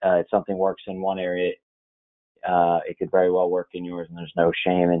 And if something works in one area, it could very well work in yours, and there's no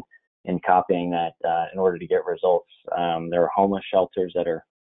shame in copying that in order to get results. There are homeless shelters that are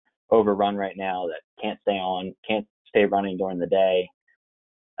overrun right now that can't stay running during the day.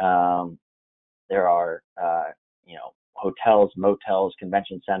 There are hotels, motels,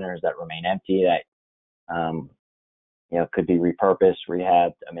 convention centers that remain empty that could be repurposed,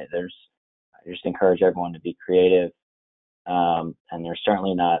 rehabbed. I just encourage everyone to be creative, and there's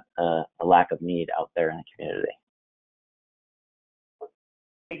certainly not a lack of need out there in the community.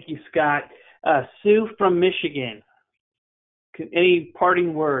 Thank you, Scott. Sue from Michigan, any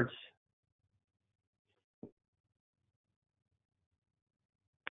parting words?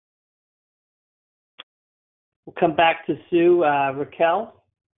 We'll come back to Sue. Raquel?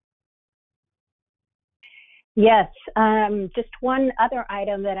 Yes, just one other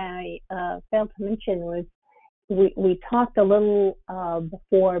item that I failed to mention was we talked a little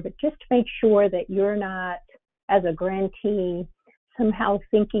before, but just to make sure that you're not, as a grantee, somehow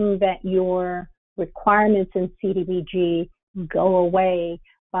thinking that your requirements in CDBG go away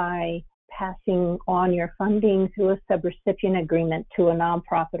by passing on your funding through a subrecipient agreement to a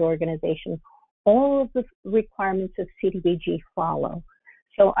nonprofit organization. All of the requirements of CDBG follow.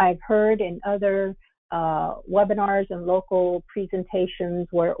 So I've heard in other webinars and local presentations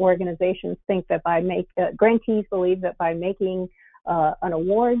where organizations think that grantees believe that by making an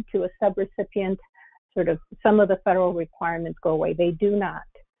award to a subrecipient, sort of some of the federal requirements go away. They do not.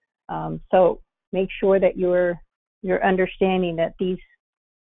 So make sure that you're understanding that these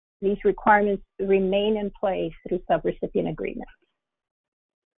requirements remain in place through subrecipient agreements.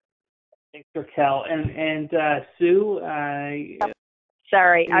 Thanks, Raquel. And Sue?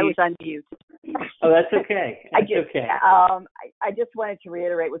 Sorry, I was on mute. Oh, that's okay. I just wanted to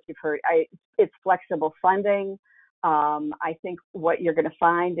reiterate what you've heard. It's flexible funding. I think what you're going to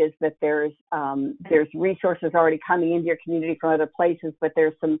find is that there's resources already coming into your community from other places, but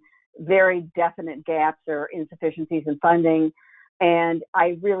there's some very definite gaps or insufficiencies in funding. And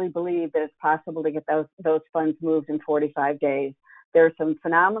I really believe that it's possible to get those funds moved in 45 days. There are some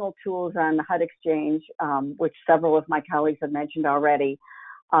phenomenal tools on the HUD Exchange, which several of my colleagues have mentioned already.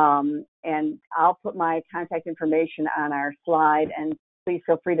 And I'll put my contact information on our slide, and please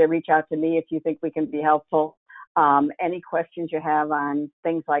feel free to reach out to me if you think we can be helpful. Any questions you have on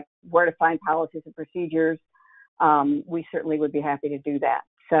things like where to find policies and procedures, we certainly would be happy to do that.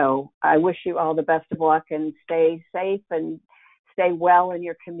 So I wish you all the best of luck, and stay safe and stay well in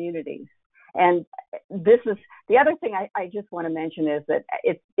your communities. And this is the other thing I just want to mention is that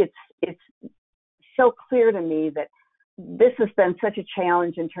it's so clear to me that this has been such a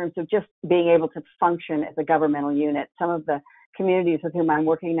challenge in terms of just being able to function as a governmental unit. Some of the communities with whom I'm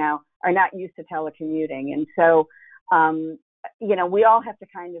working now are not used to telecommuting. And so, we all have to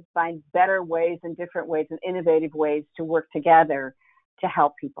kind of find better ways and different ways and innovative ways to work together to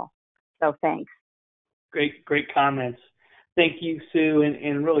help people. So thanks. Great comments. Thank you, Sue,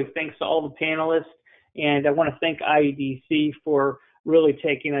 and really thanks to all the panelists. And I want to thank IEDC for really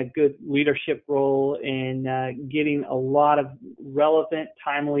taking a good leadership role in getting a lot of relevant,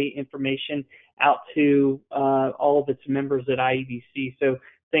 timely information out to all of its members at IEDC. So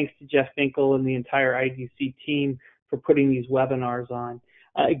thanks to Jeff Finkel and the entire IEDC team for putting these webinars on.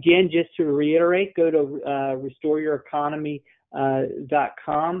 Again, just to reiterate, go to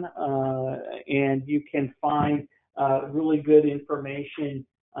restoreyoureconomy.com and you can find really good information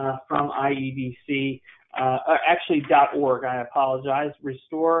from IEDC. Actually, .org, I apologize.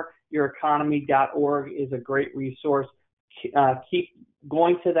 RestoreYourEconomy.org is a great resource. Keep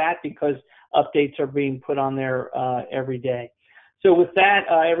going to that because updates are being put on there every day. So with that,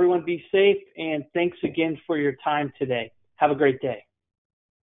 everyone be safe, and thanks again for your time today. Have a great day.